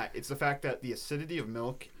again. even that. It's the fact that the acidity of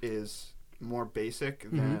milk is more basic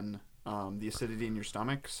Mm-hmm. than the acidity in your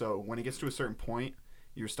stomach. So when it gets to a certain point,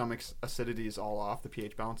 your stomach's acidity is all off. The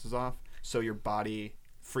pH balance is off. So your body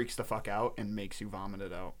freaks the fuck out and makes you vomit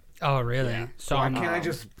it out. Oh, really? Yeah. So why I'm can't I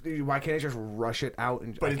just rush it out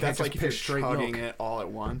and? I But can't that's just like if you're piss straight chugging milk? it all at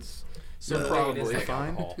once. So You're the thing, it is probably like fine.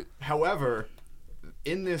 alcohol. However,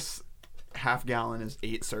 in this half gallon is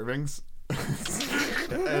 8 servings.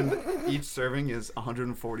 And each serving is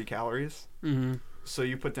 140 calories. hmm So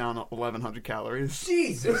you put down 1,100 calories.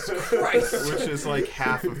 Jesus Christ! Which is like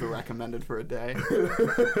half of the recommended for a day. A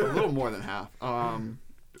little more than half. Wait,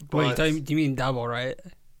 But, do you mean double, right?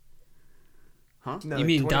 huh? No, You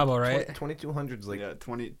mean double, right? 2200 is like Yeah,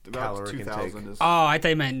 about caloric 2,000 intake. is. Oh, I thought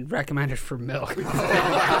you meant recommended for milk.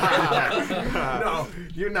 no,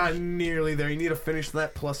 you're not nearly there. You need to finish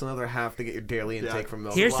that plus another half to get your daily intake Yeah. from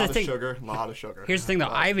milk. Here's a the lot thing- of sugar. A lot of sugar. Here's the thing, though.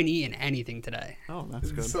 I haven't eaten anything today, Oh,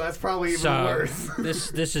 that's good. so that's probably even so worse.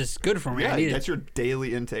 this is good for me. Yeah, I need that's it. your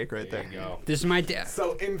daily intake right There there. you go. This is my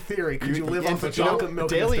So in theory, could you live and off of you know, chocolate milk?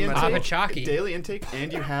 daily and intake, Avocado. daily intake,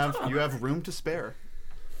 and you have room to spare.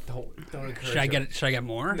 Don't encourage Should I get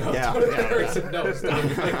more? No, Yeah, don't yeah, encourage it. No,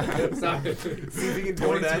 stop. Stop it. See if you can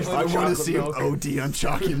do that. I want to see him milk. OD on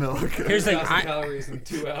chalky milk. Here's the thing. 1,000 calories in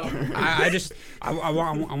 2 hours. I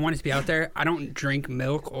want it to be out there. I don't drink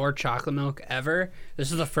milk or chocolate milk ever.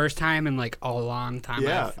 This is the first time in like a long time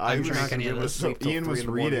Yeah, I've was drank any of gonna this. So sleep till Ian 3 was in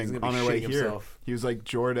the morning. He's reading gonna on be our way shitting here. himself. He was like,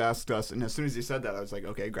 Jord asked us, and as soon as he said that, I was like,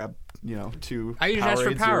 okay, grab 2 I usually ask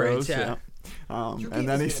for Powerades, yeah. And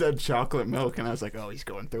then he said chocolate milk, and I was like, oh, he's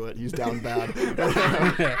going through it. He's down bad.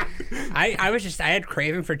 I had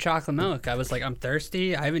craving for chocolate milk. I was like, I'm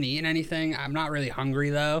thirsty. I haven't eaten anything. I'm not really hungry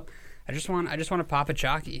though. I just want to pop a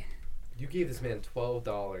chalky. You gave this man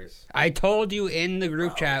 $12. I told you in the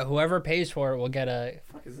group chat, whoever pays for it will get a.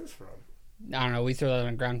 What the fuck is this from? I don't know. We throw that on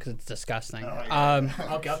the ground because it's disgusting. Oh, yeah.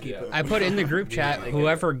 I'll keep Yeah. it. I put in the group chat. like it.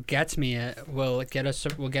 Whoever gets me it will get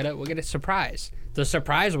a surprise. The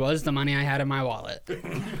surprise was the money I had in my wallet,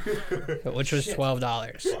 which was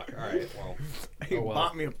 $12. Fuck. All right. Well. He Oh, well.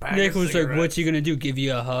 bought me a pack Nick of was like, cigarettes. "What's he gonna do? Give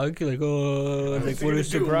you a hug?" Like, oh, like what a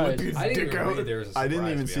surprise! I didn't Dick even out. read there was a I didn't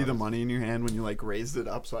surprise, even to be see the honest. money in your hand when you like raised it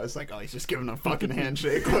up, so I was like, oh, he's just giving a fucking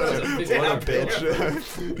handshake. What What a a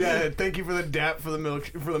bitch. Yeah, thank you for the dap for the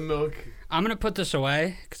milk. I'm gonna put this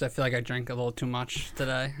away because I feel like I drank a little too much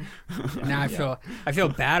today. Now I feel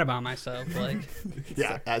bad about myself. Like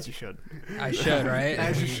Yeah, as you should. I should, right?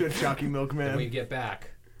 As you should, Chalky When we Milkman. get back,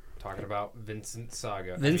 talking about Vincent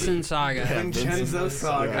Saga. Vincent Saga. Vincenzo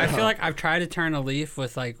Saga. I feel like I've tried to turn a leaf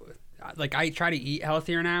with like I try to eat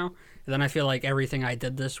healthier now. And then I feel like everything I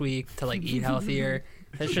did this week to like eat healthier,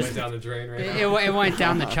 it's Went just down the drain right now. it went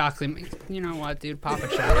down the chocolate. You know what, dude? Papa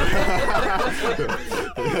chocolate.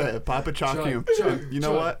 Yeah, Papa Chocolate. You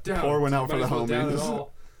know what? Down. Pour one out Might for the as well down it homies.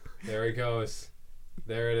 all. There he goes.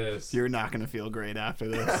 There it is. You're not gonna feel great after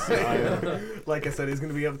this. Like I said, he's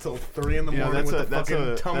gonna be up till 3 in the morning that's with the that's fucking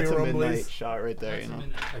a tummy that's a midnight rumblies. shot right there. You know.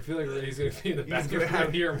 I feel like he's gonna be in the He's back gonna of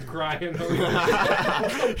have- here crying.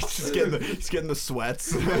 he's just getting the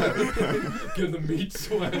sweats. Give the meat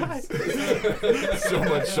sweats.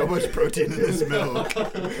 so much protein in this milk.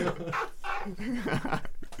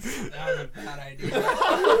 That was a bad idea.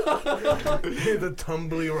 The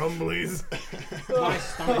tumbly rumblies. My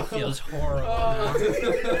stomach feels horrible.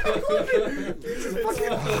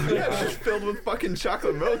 Yeah, it's just filled with fucking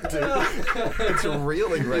chocolate milk, dude. It's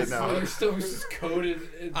reeling right now. My stomach's just coated.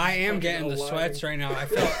 in I am fucking getting the alive. sweats right now. I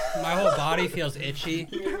feel my whole body feels itchy.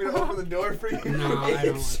 You need me to open the door for you? No, I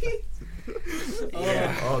don't want that.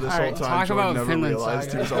 Oh, this All whole right, time talk Jordan about never Finland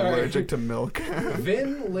realized he Saga. was allergic to milk.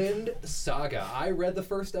 Vinland Saga. I read the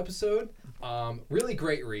first episode. Really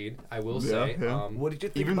great read, I will say. yeah. What did you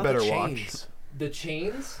think Even about the better watch. chains? The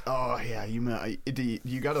chains. Oh yeah, you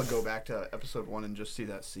got to go back to episode 1 and just see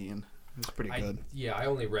that scene. It's pretty good. I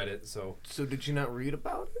only read it, so So did you not read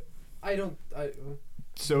about it? I don't.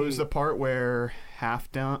 So is the part where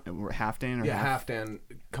Halfdan Yeah, Halfdan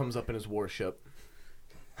comes up in his warship.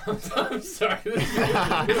 I'm sorry.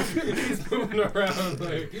 He's moving around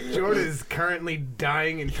like. Jordan is currently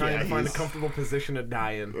dying and trying Yeah, to find a he's- comfortable position to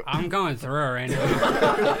die in. I'm going through it right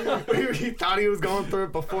now. He thought he was going through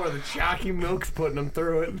it before. The chalky milk's putting him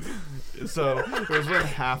through it. So it was when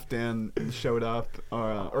Halfdan showed up,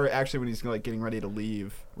 or actually when he's like getting ready to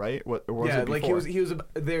leave, right? What or was Yeah, it like before? he was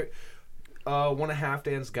there. One of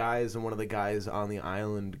Halfdan's guys and one of the guys on the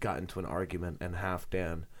island got into an argument, and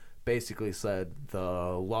Halfdan basically said the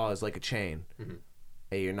law is like a chain. Mhm.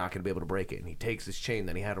 Hey, you're not gonna be able to break it. And he takes his chain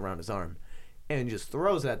that he had around his arm, and just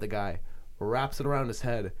throws it at the guy, wraps it around his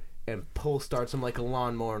head, and starts him like a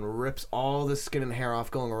lawnmower and rips all the skin and hair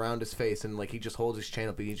off going around his face, and like he just holds his chain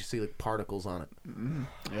up and you just see like particles on it.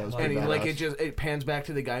 Yeah, it was And pretty he, like badass. it pans back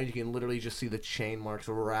to the guy and you can literally just see the chain marks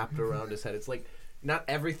wrapped around his head. It's like not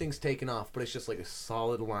everything's taken off, but it's just like a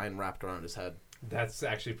solid line wrapped around his head. That's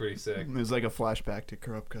actually pretty sick. It was like a flashback to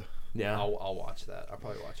Kurupka. Yeah. I'll watch that. I'll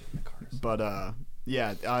probably watch it in the cars. But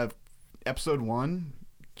episode 1,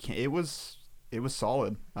 it was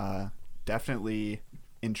solid. Definitely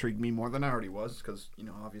intrigued me more than I already was because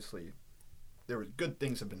obviously there were good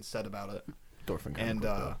things have been said about it. Dorfin And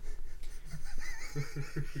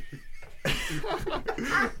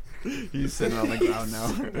he's sitting on the ground now.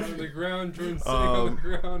 On the ground, Jordan's sitting Um, on the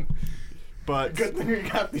ground. But good thing we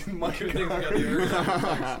got these mic Good thing we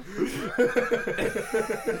got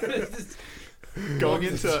the going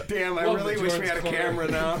into Damn, I Welcome really to wish we Jordan's had a camera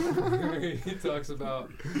now. He talks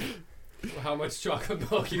about how much chocolate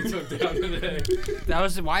milk you took down today. That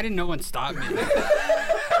was why didn't no one stop me?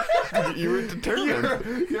 you were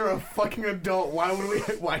determined. You're a fucking adult.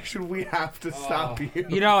 Why should we have to stop you?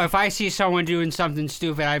 You know, if I see someone doing something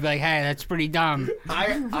stupid, I'd be like, "Hey, that's pretty dumb."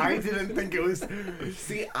 I didn't think it was.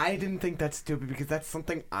 See, I didn't think that's stupid because that's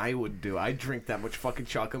something I would do. I drink that much fucking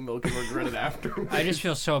chocolate milk and regret it after. I just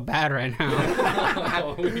feel so bad right now.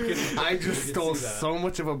 Oh, I just stole see that. so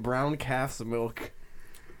much of a brown calf's milk.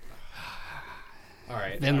 All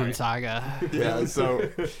right. Vinland Saga. Yeah, so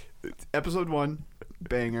episode 1,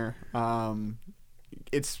 banger.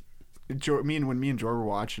 It's when me and Joe were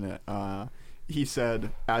watching it. He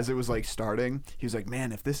said as it was like starting, he was like,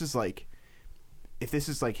 "Man, if this is like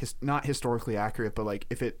not historically accurate, but like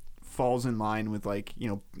if it falls in line with like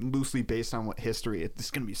loosely based on what history, it's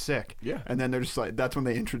gonna be sick." Yeah. And then they're just like, that's when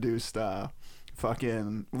they introduced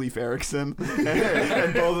fucking Leif Erikson,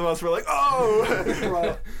 and both of us were like,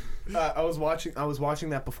 "Oh!" I was watching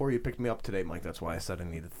that before you picked me up today, Mike. That's why I said I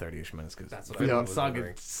needed 30-ish minutes because That's what I Vinland was Saga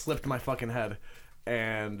wondering. slipped my fucking head,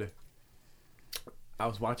 and I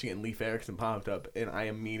was watching it and Leif Erikson popped up, and I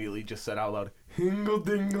immediately just said out loud, "Hingle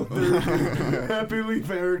dingle dingle, Happy Leif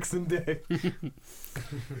Erikson Day."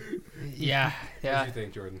 Yeah, What yeah. do you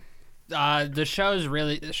think, Jordan? The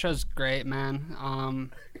show's great,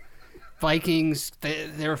 man. Vikings,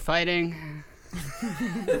 they were fighting.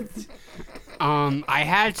 I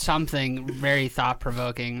had something very thought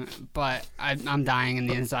provoking, but I'm dying in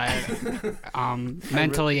the inside,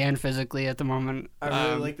 mentally and physically at the moment. I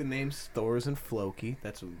really like the names Thors and Floki.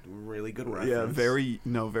 That's a really good reference. Yeah,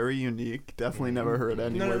 very unique. Definitely never heard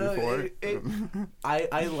anywhere before.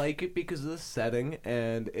 I like it because of the setting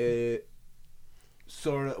and it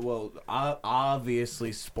sort of, well,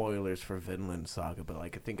 obviously spoilers for Vinland Saga, but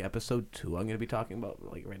like I think episode 2 I'm going to be talking about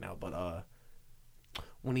like right now, but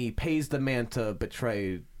when he pays the man to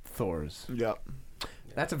betray Thor's. Yep.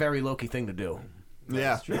 That's a very Loki thing to do. Yeah.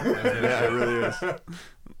 That's true. Yeah, it really is.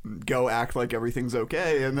 Go act like everything's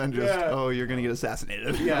okay, and then just, Yeah. oh, you're going to get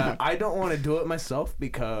assassinated. Yeah, I don't want to do it myself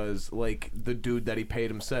because, like, the dude that he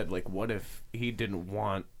paid him said, like, what if he didn't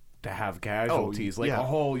want to have casualties? Like, yeah. a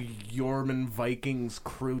whole Jormung Vikings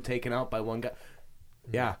crew taken out by one guy.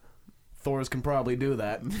 Yeah. Thors can probably do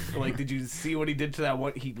that. Like, did you see what he did to that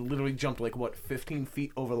one? He literally jumped, like, 15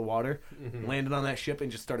 feet over the water, landed on that ship,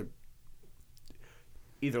 and just started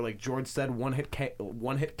either, like George said, one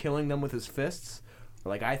hit killing them with his fists, or,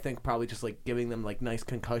 like, I think probably just, like, giving them, like, nice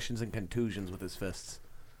concussions and contusions with his fists.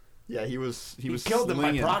 Yeah, he was killed them by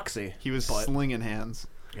slinging. proxy. He was but- slinging hands.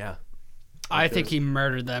 Yeah. I think he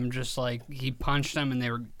murdered them. Just like he punched them and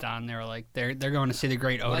they were done. They were like they're going to see the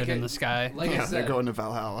great Odin in the sky. Like I Yeah, they're said, going to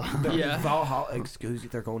Valhalla. Yeah. Valhalla, excuse me,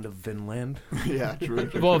 they're going to Vinland. Yeah, true.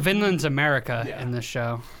 Well, Vinland's America Yeah. in this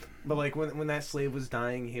show. But, like, when that slave was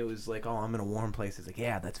dying, he was like, oh, I'm in a warm place. He's like,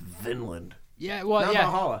 yeah, that's Vinland. Yeah, well, Not yeah.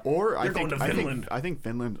 Valhalla. Or I They're think, going to Finland. I think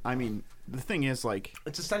Finland. I mean, the thing is, like,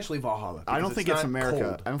 It's essentially Valhalla. I don't because think it's not America.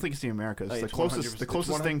 cold. I don't think it's the Americas. Like, the it's closest, 100%. the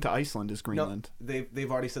closest It's thing to Iceland is No, Greenland.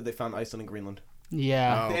 they've already said they found Iceland and Greenland.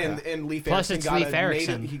 Yeah. Oh. Okay. And Leif Plus, Erikson it's got Leif a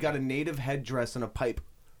Erikson. native. He got a native headdress and a pipe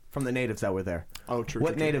from the natives that were there. Oh, true. What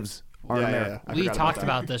true, true. natives are American? I We forgot talked that.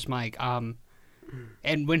 about this, Mike.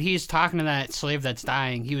 And when he's talking to that slave that's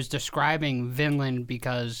dying, he was describing Vinland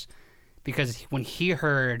because when he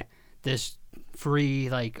heard this free,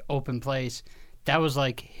 like, open place, that was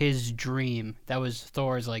like his dream. That was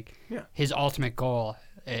Thor's, like, Yeah. his ultimate goal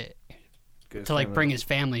to, like, bring his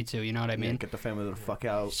family to. You know what I mean? Get the family the fuck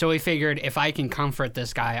out. So he figured, if I can comfort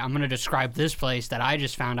this guy, I'm going to describe this place that I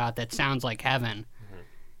just found out that sounds like heaven,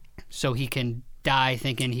 so he can die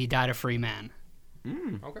thinking he died a free man.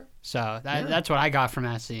 okay. So that's what I got from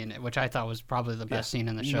that scene, which I thought was probably the best scene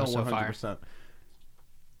in the show No, so far. 100%.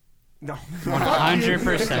 No.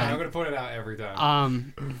 100%. I'm gonna point it out every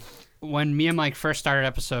time. When me and Mike first started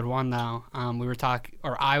episode 1, though, we were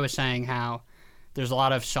I was saying how there's a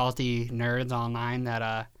lot of salty nerds online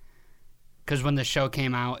that, because when the show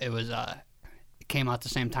came out, it came out the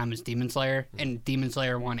same time as Demon Slayer, and Demon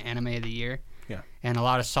Slayer won Anime of the Year. Yeah. And a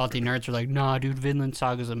lot of salty nerds were like, "Nah, dude, Vinland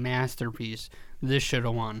Saga is a masterpiece. This should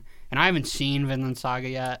have won." And I haven't seen Vinland Saga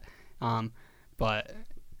yet, but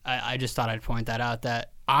I just thought I'd point that out,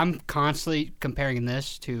 that I'm constantly comparing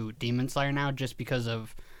this to Demon Slayer now just because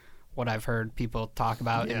of what I've heard people talk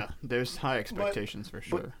about. Yeah, there's high expectations for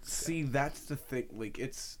sure. But see, that's the thing. Like,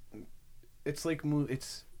 it's like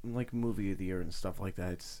it's like movie of the year and stuff like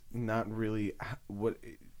that. It's not really what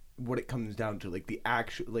it comes down to. Like, the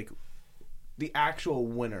actual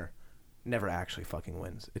winner never actually fucking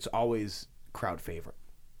wins. It's always crowd favorite.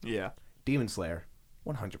 Yeah. Demon Slayer,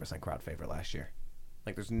 100% crowd favorite last year.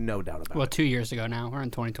 Like, there's no doubt about Well, it. 2 years ago now. We're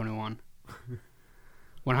in 2021.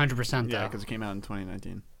 100% though. Yeah, because it came out in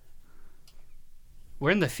 2019.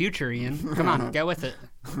 We're in the future, Ian. Come on, get with it.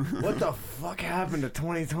 What the fuck happened to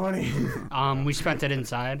 2020? We spent it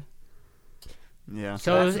inside. Yeah.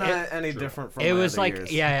 So That's it not was, any different from it my was other like,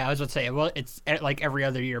 years. yeah, I was about to say, well, it's like every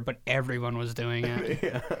other year, but everyone was doing it.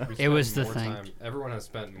 Yeah. We It was spent the more thing. time- everyone has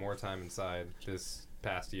spent more time inside this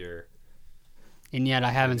past year. And yet I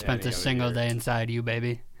haven't Yeah, spent any a other single year. day inside you,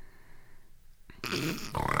 baby.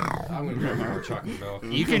 I'm gonna grab more chocolate milk.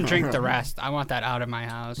 You can drink the rest. I want that out of my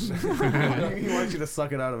house. He wants you to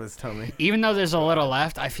suck it out of his tummy. Even though there's a little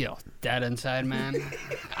left, I feel dead inside, man.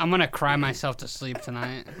 I'm going to cry myself to sleep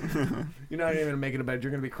tonight. You're not even gonna make it to bed.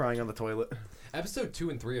 You're gonna be crying on the toilet. Episode 2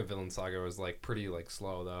 and 3 of Vinland Saga was like pretty like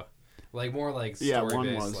slow though. Like more like story Yeah, one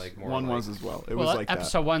based, was. like more One like, was as well. It well, was like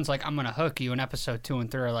episode one's like I'm gonna hook you, and episode 2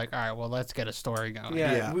 and 3 are like, all right, well, let's get a story going.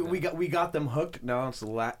 Yeah, Yeah. we got them hooked. Now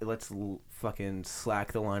let's fucking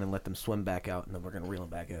slack the line and let them swim back out, and then we're gonna reel them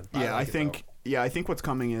back in. that. Yeah, I like it, I think what's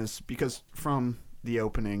coming is because from the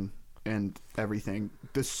opening and everything,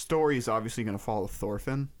 the story is obviously going to follow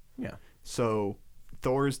Thorfinn. Yeah. So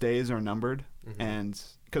Thor's days are numbered, Mhm. and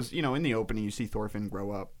because in the opening you see Thorfinn grow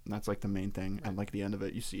up, and that's like the main thing, and like the end of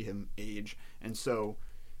it you see him age, and so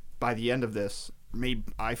by the end of this, maybe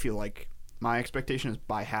I feel like my expectation is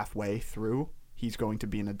by halfway through he's going to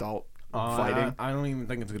be an adult fighting. I don't even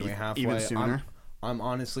think it's gonna be halfway. Even sooner. I'm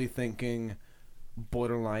honestly thinking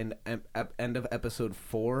borderline end of episode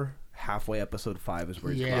 4, halfway episode 5 is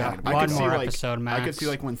where he's Yeah, going. I one could see, more like- episode, Max. I could see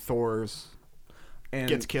like when Thor's And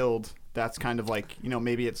gets killed, that's kind of like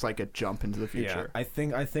maybe it's like a jump into the future. yeah, I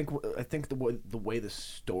think the way the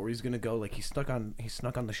story's gonna go, like he snuck on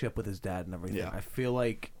the ship with his dad and everything. Yeah. I feel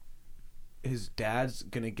like his dad's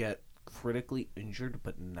gonna get critically injured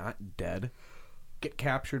but not dead. Get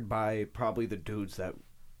captured by probably the dudes that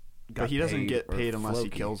got But he doesn't get or paid unless he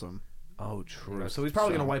Floki. kills him. Oh, true. Right. So he's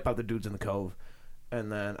probably So- gonna wipe out the dudes in the cove,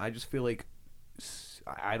 and then I just feel like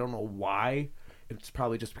I don't know why. It's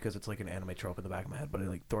probably just because it's like an anime trope in the back of my head, but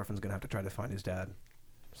like Thorfinn's gonna have to try to find his dad,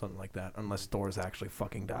 something like that, unless Thor's actually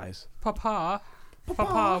fucking dies. Papa,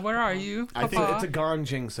 where are you? I think Papa? It's a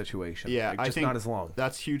Ganjing situation. Yeah, like, I just think not as long.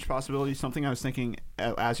 That's a huge possibility. Something I was thinking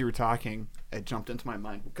as you were talking, it jumped into my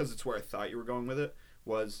mind because it's where I thought you were going with it.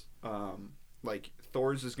 Was like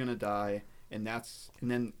Thor's is gonna die, and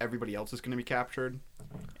then everybody else is gonna be captured,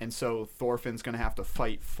 and so Thorfinn's gonna have to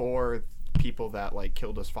fight for people that like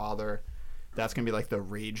killed his father. That's gonna be like the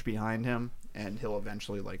rage behind him, and he'll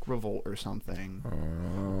eventually like revolt or something.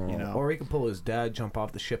 Or he could pull his dad, jump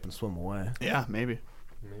off the ship, and swim away. Yeah, maybe.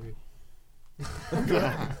 Maybe.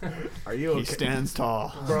 Are you He stands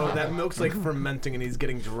tall. Bro, that milk's like fermenting and he's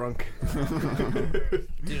getting drunk.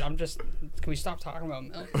 Dude, I'm just. Can we stop talking about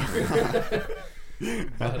milk?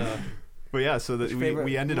 But But yeah, so that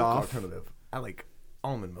we ended milk off. alternative. I like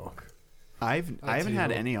almond milk. I haven't had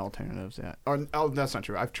too. any alternatives yet. Or that's not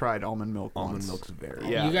true. I've tried almond milk. Almond once. milk's very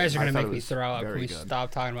Yeah, you guys are I gonna thought make it me was throw up. Can very we good. stop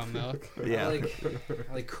talking about milk? Yeah.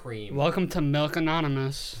 I like cream. Welcome to Milk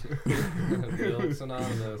Anonymous. Milk's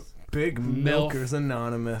anonymous. Big Milk. Milkers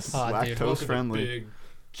Anonymous. Oh, dude. Lactose friendly. Big,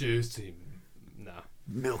 juicy. Nah.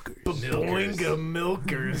 Milkers. Boinga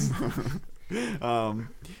Milkers.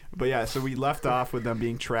 But yeah, so we left off with them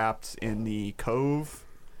being trapped in the cove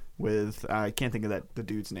with I can't think of the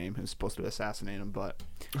dude's name who's supposed to assassinate him, but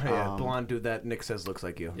Yeah, blonde dude that Nick says looks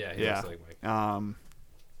like you. Yeah, he Yeah. looks like Mike.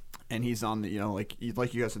 and he's on the like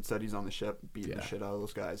you guys had said, he's on the ship beating the Yeah. shit out of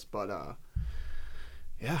those guys. But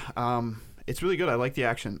it's really good. I like the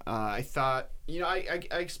action. I thought I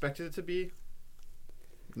expected it to be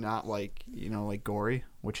not like like gory,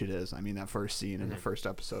 which it is. I mean that first scene in the first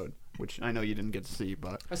episode, which I know you didn't get to see,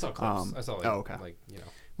 but I saw clips. I saw like, okay. like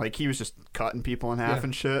like he was just cutting people in half Yeah.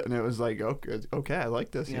 and shit, and it was like okay, I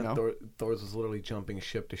like this, Yeah, Thor's was literally jumping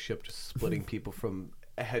ship to ship, just splitting people from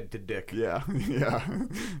head to dick. Yeah, yeah,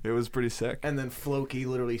 it was pretty sick. And then Floki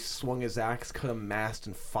literally swung his axe, cut a mast,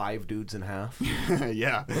 and 5 dudes in half.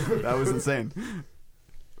 Yeah, that was insane.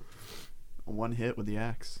 One hit with the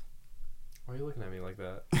axe. why are you looking at me like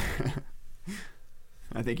that?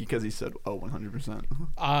 I think because he said, 100%.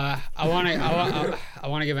 I want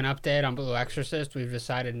to give an update on Blue Exorcist. We've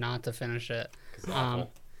decided not to finish it. 'Cause it's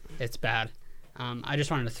awful. It's bad. I just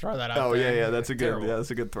wanted to throw that out Oh there. yeah, that's a good Terrible. that's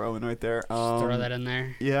a good throw in right there. Just throw that in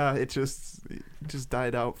there. Yeah, it just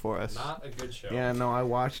died out for us. Not a good show. Yeah, no, I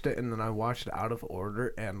watched it, and then I watched it out of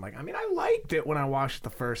order, and I liked it when I watched it the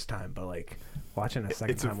first time, but watching it a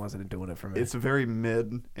second time wasn't doing it for me. It's a very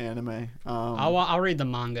mid anime. I'll read the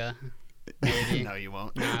manga. Maybe. No, you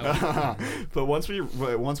won't. No, I But once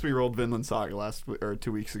we rolled Vinland Saga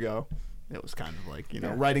 2 weeks ago, it was kind of like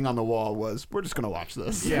writing on the wall was we're just gonna watch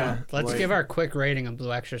this. yeah. Let's give our quick rating of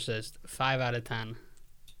Blue Exorcist. 5 out of 10.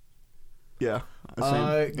 Yeah. Same.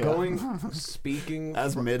 Yeah. Going speaking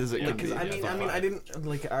as mid as it can because be. I didn't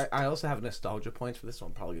I also have nostalgia points for this, so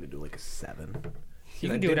I'm probably gonna do a 7. You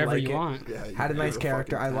I can do did whatever like you it. want. Yeah, you Had a gave nice it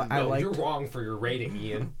character. fucking I 10. No, liked. you're wrong for your rating,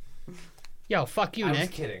 Ian. Yo, fuck you, I was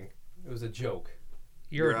Nick. kidding. It was a joke.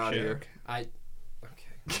 You're You're a outta here. jerk.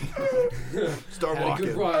 Okay. Start Had a walking.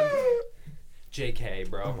 good run. JK,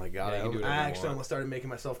 bro. Oh my god! Yeah, you can do I whatever you actually want. almost started making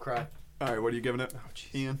myself cry. All right, what are you giving it, Oh,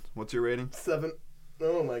 jeez. Ian? What's your rating? 7.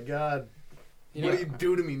 Oh my god! You What know, do you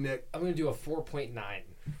do to me, Nick? I'm gonna do a 4.9.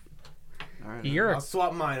 All right. You're I'll a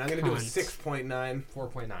swap mine. I'm gonna do a cunt. 6.9.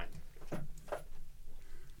 4.9.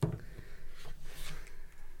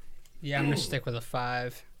 Yeah, I'm gonna stick with a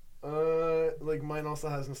 5. Like mine also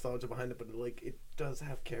has nostalgia behind it, but like it does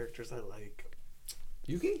have characters I like.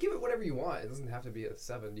 You can give it whatever you want. It doesn't have to be a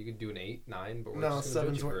 7. You can do an 8, 9, but we're No, just gonna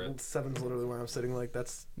judge seven's you for it. seven's literally where I'm sitting. Like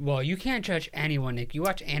that's Well, you can't judge anyone, Nick. You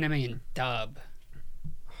watch anime in dub.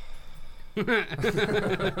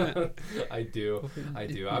 I do.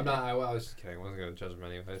 I'm not. I was just kidding. I wasn't gonna judge him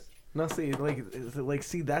anyways. no.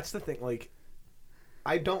 See, that's the thing. Like,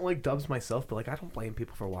 I don't like dubs myself, but like I don't blame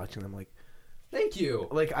people for watching them. Thank you.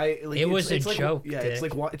 It was a joke, Yeah, Dick.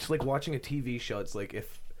 it's like watching a TV show. It's like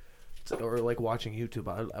or like watching YouTube.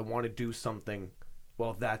 I want to do something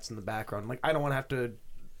while that's in the background. Like I don't want to have to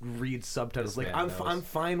read subtitles. This Like man I'm knows.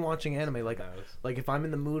 fine watching anime. Like Knows. if I'm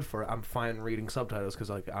in the mood for it, I'm fine reading subtitles because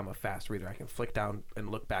like I'm a fast reader. I can flick down and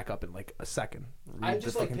look back up in like a second. I Read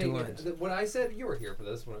just the like fucking two paying. lines. When I said you were here for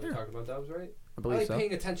this, when we were talking about dubs, right? I I believe like so.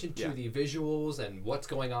 paying attention to Yeah. the visuals and what's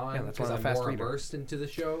going on Yeah, that's because why I'm I'm a fast more reader. immersed into the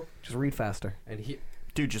show. Just read faster. And he,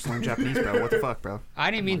 Dude, just learn Japanese, bro. What the fuck, bro? I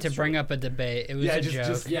didn't mean to bring up a debate. It was a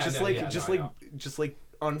joke. Yeah, no, yeah, no, I know. just like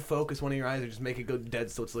unfocus one of your eyes or just make it go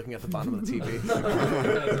dead so it's looking at the bottom of the TV.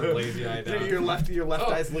 That's a lazy eye down. your left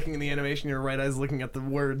Oh. eye's looking in the animation, your right eye's looking at the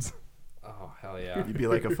words. Oh hell yeah! You'd be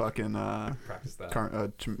like a fucking Practice that.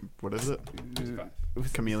 what is it? Just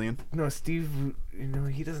five. Chameleon. No, Steve.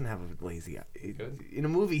 He doesn't have a lazy eye. Good. In a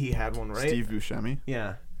movie, he had one, right? Steve Buscemi.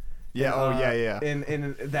 Yeah. Yeah. Oh yeah, yeah.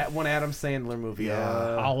 In that one Adam Sandler movie.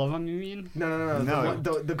 Yeah. All of them, you mean? No. No.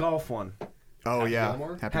 The golf one. Oh Happy yeah.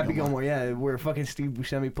 Gilmore? Happy Gilmore. Yeah, where fucking Steve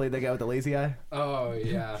Buscemi played that guy with the lazy eye. Oh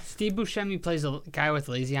yeah. Steve Buscemi plays a guy with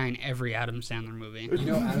lazy eye in every Adam Sandler movie. You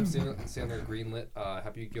know Adam Sandler greenlit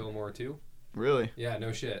Happy Gilmore 2? Really? Yeah,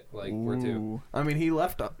 no shit. Like we're 2. Ooh. I mean, he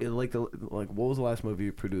left like what was the last movie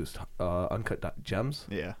he produced? Uncut Gems.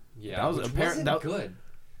 Yeah. Yeah, That was which apparent- wasn't that- good.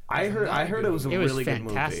 I It's heard not a it good was a It was really good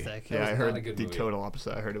movie. fantastic. Yeah, I was not heard a good the movie. total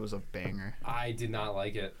opposite. I heard it was a banger. I did not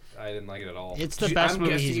like it. I didn't like it at all. It's the best I'm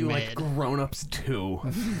movie guessing he's you made. like Grown Ups 2.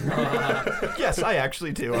 Yes, I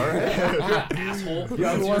actually do. All right. Asshole.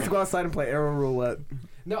 Yeah, who wants to go outside and play Arrow Roulette?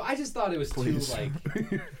 No, I just thought it was Please. too like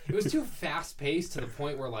it was too fast paced to the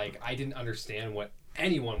point where like I didn't understand what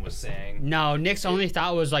anyone was saying. No, Nick's only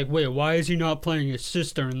thought was like, wait, why is he not playing his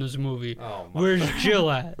sister in this movie? Oh my Where's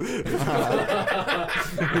Jill at? Nick's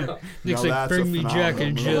like, that's a bring me Jack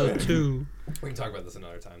and Jill phenomenal too. We can talk about this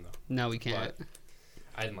another time though. No, we can't.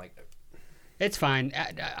 I didn't like it. It's fine.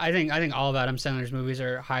 I think all of Adam Sandler's movies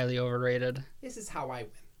are highly overrated. This is how I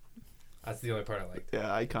win. That's the only part I liked. Yeah,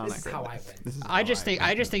 iconic. This is how I win. This is I how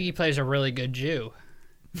just think he plays a really good Jew.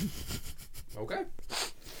 Okay.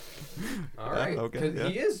 All right. okay, 'Cause yeah.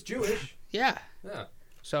 he is Jewish. Yeah. Yeah.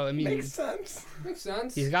 So I mean, Makes sense. Makes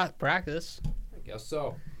sense. he's got practice. I guess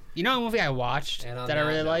so. You know a movie I watched And on that I that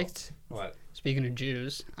really note- liked? What? Speaking of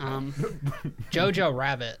Jews, Jojo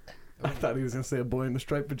Rabbit. I thought he was gonna say A Boy in the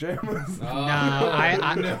Striped Pajamas. Oh,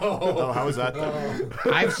 I- no. Oh, how was that? Then?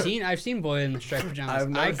 I've seen Boy in the Striped Pajamas. I've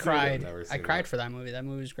never I seen it. cried. Never I seen cried it. for that movie. That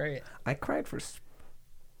movie was great. I cried for.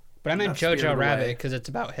 But I meant Not Spirited Jojo Away. Rabbit because it's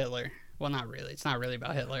about Hitler. Well, not really. It's not really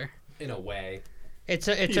about Hitler. In a way. It's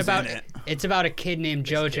He's about in it. it's about a kid named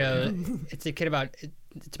Jojo. It's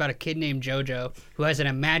about a kid named Jojo who has an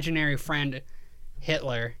imaginary friend,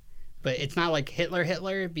 Hitler, but it's not like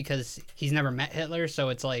Hitler because he's never met Hitler. So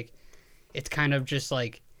it's like, it's kind of just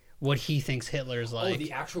like what he thinks Hitler's Oh, like.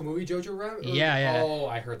 the actual movie Jojo Rabbit? Yeah, yeah. Oh,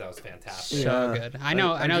 I heard that was fantastic. So Yeah. good. I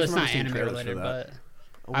know I that's just not remember seeing anime trailers related, for but that.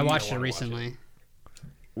 I We watched it don't wanna watch recently.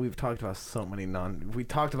 We've talked about so many We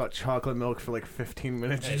talked about chocolate milk for like 15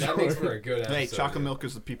 minutes. Hey, that makes for a good episode. Hey, chocolate milk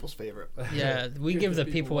is the people's favorite. Yeah, we give the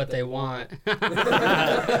people what they want.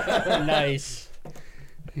 Nice.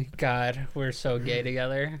 God, we're so gay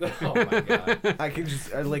together. Oh my god. I can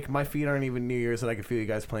just like my feet aren't even New Year's, and I can feel you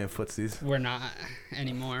guys playing footsies. We're not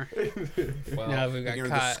anymore. Well, Now that we've got You're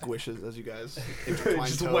the caught. squishes as you guys intertwine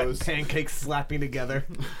just toes. wet pancakes slapping together.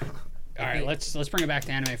 All right, let's bring it back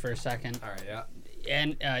to anime for a second. all right, yeah.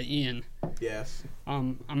 And Ian, Yes.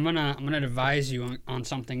 I'm gonna advise you on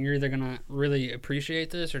something. You're either gonna really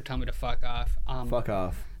appreciate this or tell me to fuck off. Fuck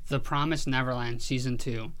off. The Promised Neverland season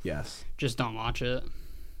 2. Yes. Just don't watch it.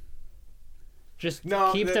 Just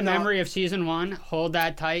No, keep no, the no. memory of season 1, hold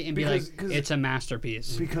that tight, and be Because- like, 'cause- it's a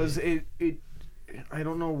masterpiece. Because I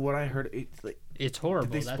don't know what I heard. It's like It's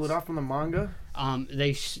horrible. did they split off from the manga?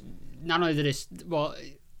 Not only did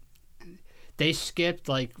they skipped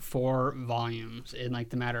like 4 volumes in like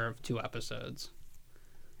the matter of 2 episodes,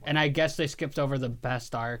 and I guess they skipped over the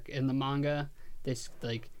best arc in the manga.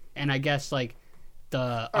 And I guess like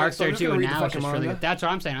the right, arc so I'm they're just gonna doing read the now is fucking just really manga. good. That's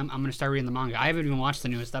what I'm saying. I'm gonna start reading the manga. I haven't even watched the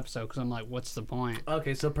newest episode because I'm like, what's the point?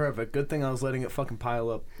 Okay, so perfect. Good thing I was letting it fucking pile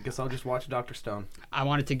up. Guess I'll just watch Dr. Stone. I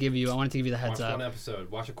wanted to give you the heads Watch up. one episode.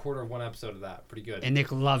 Watch a quarter of one episode of that. Pretty good. And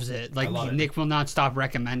Nick loves it. Like love it. Nick will not stop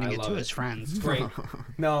recommending I it to love his it. friends. It's great.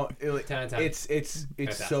 No, 10 out of 10. it's so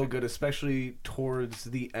Fantastic. good, especially towards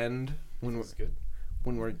the end when It's good.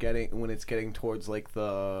 when it's getting towards like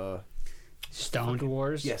the Stoned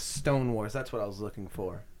Wars. yes, Stone Wars. That's what I was looking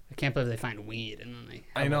for. I can't believe they find weed and then they.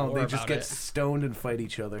 I have a know war they just about get it. stoned and fight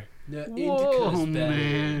each other. No, Whoa,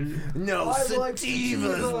 man. No, I like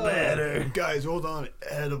sativa. Guys, hold on.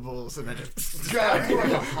 Edibles. And then just... I'm more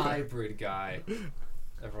of a hybrid guy.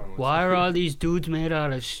 Everyone looks Why are all these dudes made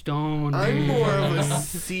out of stone? I'm man? more of a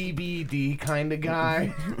CBD kind of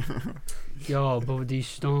guy. Yo, but with these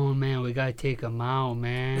stone, man, we gotta take them out,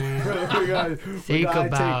 man. we Think gotta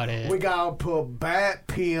about it. We gotta put bat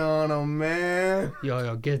pee on them, man.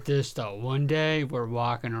 Yo, get this though. One day we're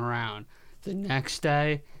walking around. The next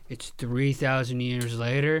day, it's 3,000 years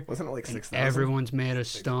later. Wasn't it like And 6,000? everyone's made of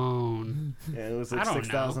stone. Yeah, it was I like don't know.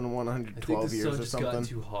 6,112 years or something.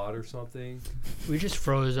 too hot or something. We just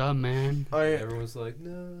froze up, man. Oh, yeah. Everyone's like,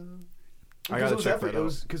 no. I gotta check every, that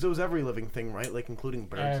out. Because it was every living thing, right? Like including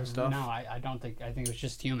birds and stuff. No, I don't think. I think it was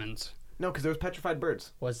just humans. No, because there was petrified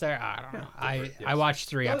birds. Was there? I don't know. different, I yes. watched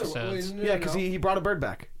 3 episodes. Yeah, because he brought a bird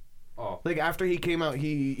back. Oh. Like after he came out,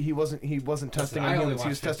 he wasn't testing on humans. He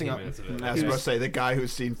was testing on. I was about to say, the guy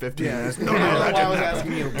who's seen 50 Yeah, minutes. no, No, I no, don't know that why I didn't was happen.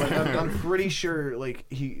 asking you, but I'm pretty sure like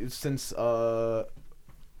he since what's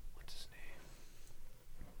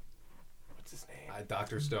his name?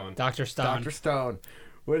 Dr. Stone. Dr. Stone. Dr. Stone.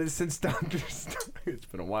 What is since Dr. Stone? It's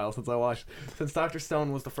been a while since I watched. Since Dr.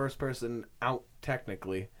 Stone was the first person out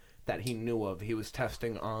technically that he knew of, he was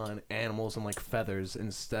testing on animals and like feathers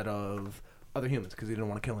instead of other humans because he didn't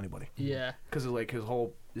want to kill anybody. Yeah. Because like his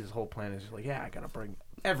whole plan is just like, yeah, I gotta bring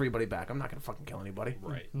everybody back. I'm not gonna fucking kill anybody.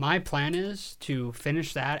 Right. My plan is to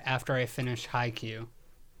finish that after I finish Haikyuu.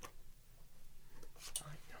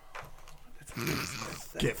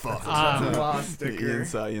 Get fucked. Um,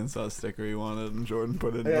 inside sticker he wanted, and Jordan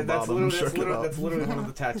put it in Yeah, the that's bottom. literally one of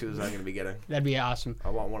the tattoos I'm gonna be getting. That'd be awesome. I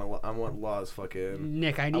want Law's fucking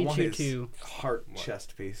Nick, I need want you his to. heart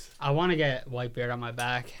chest piece. I want to get Whitebeard on my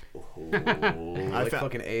back. Like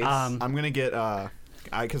fucking AIDS. I'm gonna get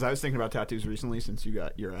because I was thinking about tattoos recently since you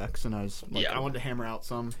got your ex, and I was like, Yeah. I wanted to hammer out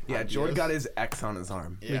some. yeah, Jordan got ideas. his X on his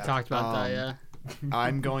arm. We talked about that, yeah.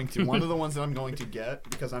 I'm going to one of the ones that I'm going to get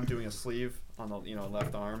because I'm doing a sleeve on the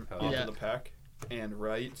left arm Oh. onto Yeah. the pec and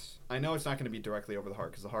right. I know it's not going to be directly over the heart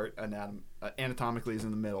because the heart anatomically is in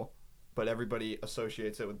the middle, but everybody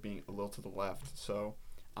associates it with being a little to the left. So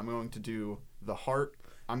I'm going to do the heart.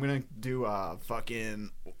 I'm going to do fucking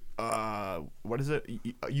what is it?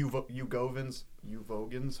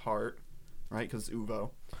 Uvogan's heart, right? Because it's Uvo.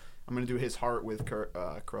 I'm gonna do his heart with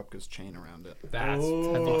Kurapka's chain around it. That's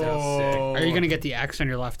Oh. sick. Are you going to get the X on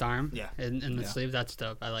your left arm? Yeah. In the Yeah. sleeve? That's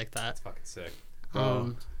dope. I like that. That's fucking sick.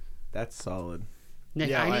 That's solid. Nick,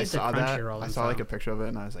 Yeah, I I need the saw that. Crunchyroll. I saw like a info. picture of it,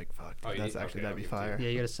 and I was like, "Fuck, Oh, you that's need- actually okay, that'd be I'll give it to fire." Yeah,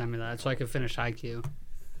 you got to send me that so I can finish Haikyuu.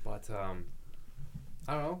 But I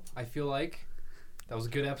don't know. I feel like that was a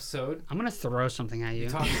good episode. I'm going to throw something at We you.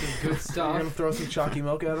 talked some good You're stuff. gonna throw some chalky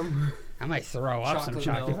milk at him? I might throw up Chocolate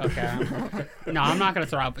some chocolate. milk. Okay. No, I'm not going to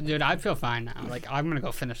throw up. Dude, I feel fine now. Like, I'm going to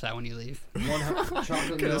go finish that when you leave. Chocolate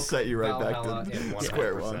Gonna milk, set you right back Valhalla, to and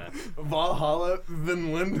square 100%. Valhalla,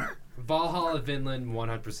 Vinland. Valhalla, Vinland,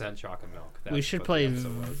 100% chocolate milk. We That's should what play. the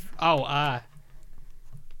episode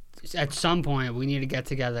was. At some point, we need to get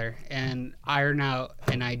together and iron out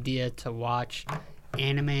an idea to watch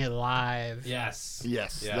anime live. Yes.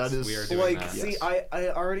 Yes, Yes, that is we are doing Like, that. see, Yes. I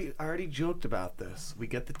already joked about this. We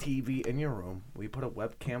get the TV in your room. We put a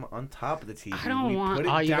webcam on top of the TV. I don't we want put it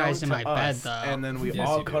all you down guys in to my bed, us, though. And then we Yes,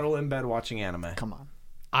 all you do. cuddle in bed watching anime. Come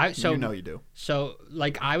on, So you know you do. So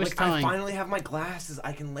like I was Like, telling, I finally have my glasses.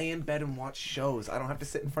 I can lay in bed and watch shows. I don't have to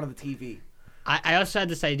sit in front of the TV. I also had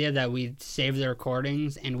this idea that we'd save the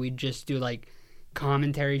recordings and we'd just do like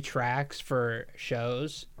commentary tracks for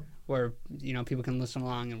shows where people can listen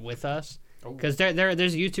along and with us. Oh. Because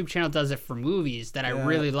there's a YouTube channel that does it for movies that I Yeah.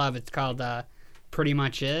 really love. It's called Pretty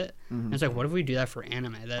Much It. Mm-hmm. And it's like, what if we do that for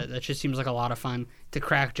anime? That just seems like a lot of fun to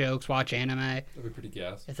crack jokes, watch anime, That'd be pretty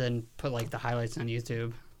gas. and then put like the highlights on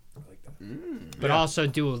YouTube. I like that. But Yeah. also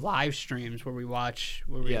do live streams where we watch,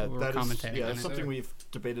 where we're That is commentating on that's it. something we've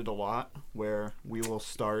debated a lot. Where we will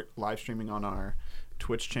start live streaming on our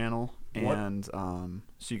Twitch channel, What? and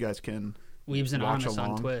so you guys can. Weebs watch Anonymous on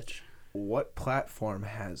along. Twitch. What platform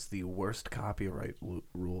has the worst copyright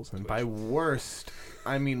rules? And by worst,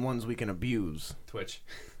 I mean ones we can abuse. Twitch.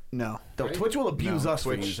 No. Though Right? Twitch will abuse No, us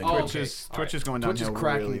for Twitch, using Oh, it. Twitch okay. is All Twitch right. is going Twitch is downhill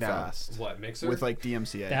cracking really down. fast What, Mixer? with like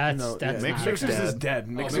DMCA. That's No, that's yeah, not Mixer's okay. is dead. dead.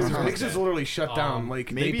 Mixer's Mixer's dead. literally shut down. Um,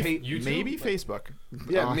 Like maybe they pay. YouTube? maybe Facebook.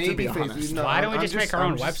 Yeah, to maybe be Facebook. honest. No, Why don't we I'm just make our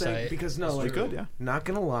I'm own just saying- website? Because no, That's like, true. Good, yeah. not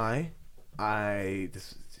gonna lie,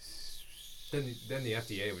 Then the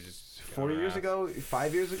FDA would just. 4 years ago,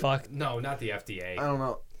 5 years ago. Fuck. No, not the FDA. I don't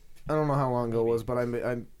know. I don't know how long ago it was, but I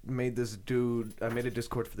made this dude. I made a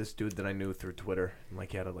Discord for this dude that I knew through Twitter. And,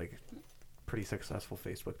 like, he had a pretty successful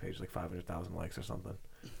Facebook page, like 500,000 likes or something.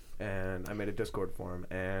 And I made a Discord for him,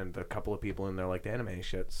 and a couple of people in there liked anime and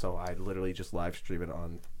shit. So I literally just live stream it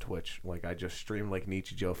on Twitch. Like, I just streamed like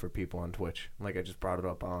Nichijou for people on Twitch. Like, I just brought it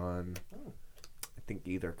up on, I think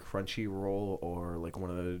either Crunchyroll or like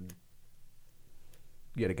one of the.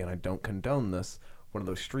 Yet again, I don't condone this. One of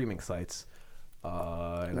those streaming sites. And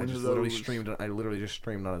I One just of literally those- streamed it. I literally just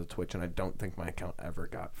streamed on the Twitch, and I don't think my account ever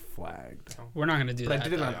got flagged. We're not gonna do But that. I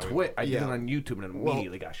did it on though. Twitch. I did Yeah. it on YouTube, and it Well,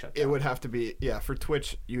 immediately got shut down. It would have to be for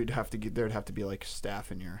Twitch. You'd have to get there'd have to be like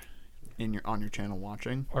staff in your on your channel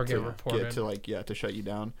watching Or get to reported. to shut you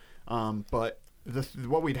down. But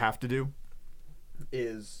what we'd have to do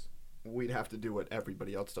is we'd have to do what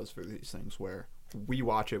everybody else does for these things, where we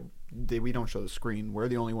watch it. We don't show the screen. We're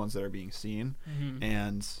the only ones that are being seen,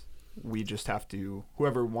 and we just have to.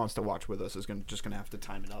 Whoever wants to watch with us is just gonna have to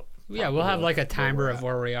time it up. Yeah, we'll have like a timer we're of at.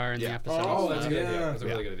 where we are in the Yeah. episode. Oh, that's a good idea. Yeah. That's a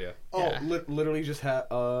really good idea. Oh, Yeah. literally just had.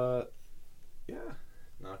 Yeah.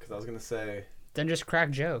 No, because I was gonna say. Then just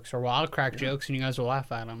crack jokes, or I'll crack jokes and you guys will laugh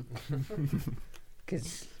at them.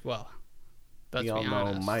 Because, well, let's Y'all be know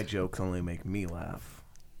honest. my jokes only make me laugh.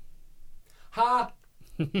 Ha!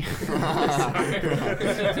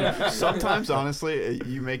 Sometimes, honestly,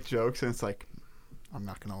 you make jokes and it's like, I'm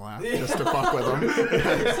not gonna laugh just to fuck with them.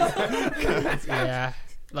 Yeah.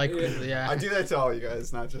 Like, yeah. I do that to all you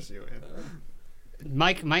guys, not just you.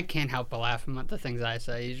 Mike can't help but laugh at the things I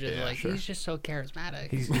say. He's just Yeah, sure. he's just so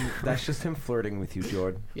charismatic. That's just him flirting with you,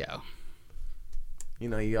 Jordan. Yo. You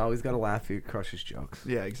know, you always gotta laugh at your crush's jokes.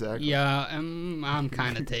 Yeah, exactly. Yeah, I'm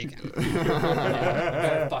kind of taken.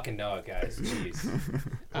 I fucking know it, guys. Jeez.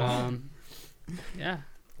 Yeah.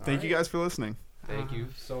 Thank you guys for listening. Thank you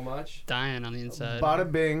so much. Dying on the inside.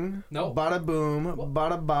 Bada bing. No. Bada boom.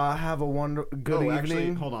 Bada ba. Have a good Oh, evening.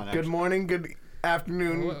 actually, hold on, Good actually. morning. Good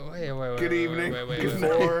afternoon. Wait, Good evening.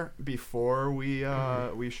 Before we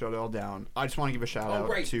shut it all down, I just want to give a shout out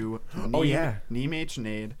right. to Oh, yeah. Neem H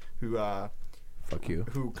Nade, Fuck you.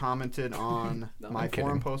 who commented on my I'm kidding.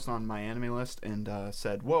 forum post on my anime list and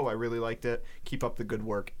said, "Whoa, I really liked it. Keep up the good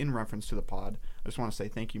work." In reference to the pod, I just want to say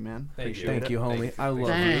thank you, man. Thank Appreciate you. Thank it. you, homie. Thank you. I love you.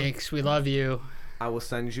 Thanks. We love you. I will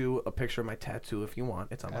send you a picture of my tattoo if you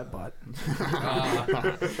want. It's on my butt.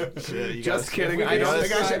 Shit, you Just gotta- kidding. we I get don't a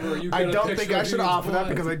think I subscriber, you should. get I a don't picture think I of should Dean's offer that butt.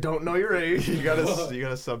 because I don't know your age. You gotta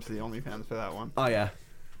sub to the OnlyFans for that one. Oh yeah.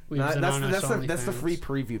 We No, use an honest that's the OnlyFans. free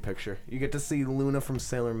preview picture. You get to see Luna from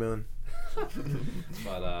Sailor Moon.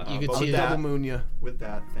 But You could but see with that. Double moon ya. With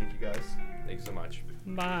that, thank you guys. thank you so much.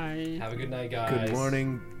 Bye. Have a good night, guys. Good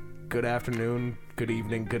morning, good afternoon, good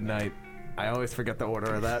evening, good night. I always forget the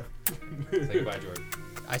order of that. Say goodbye, Jordan.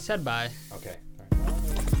 I said bye. Okay.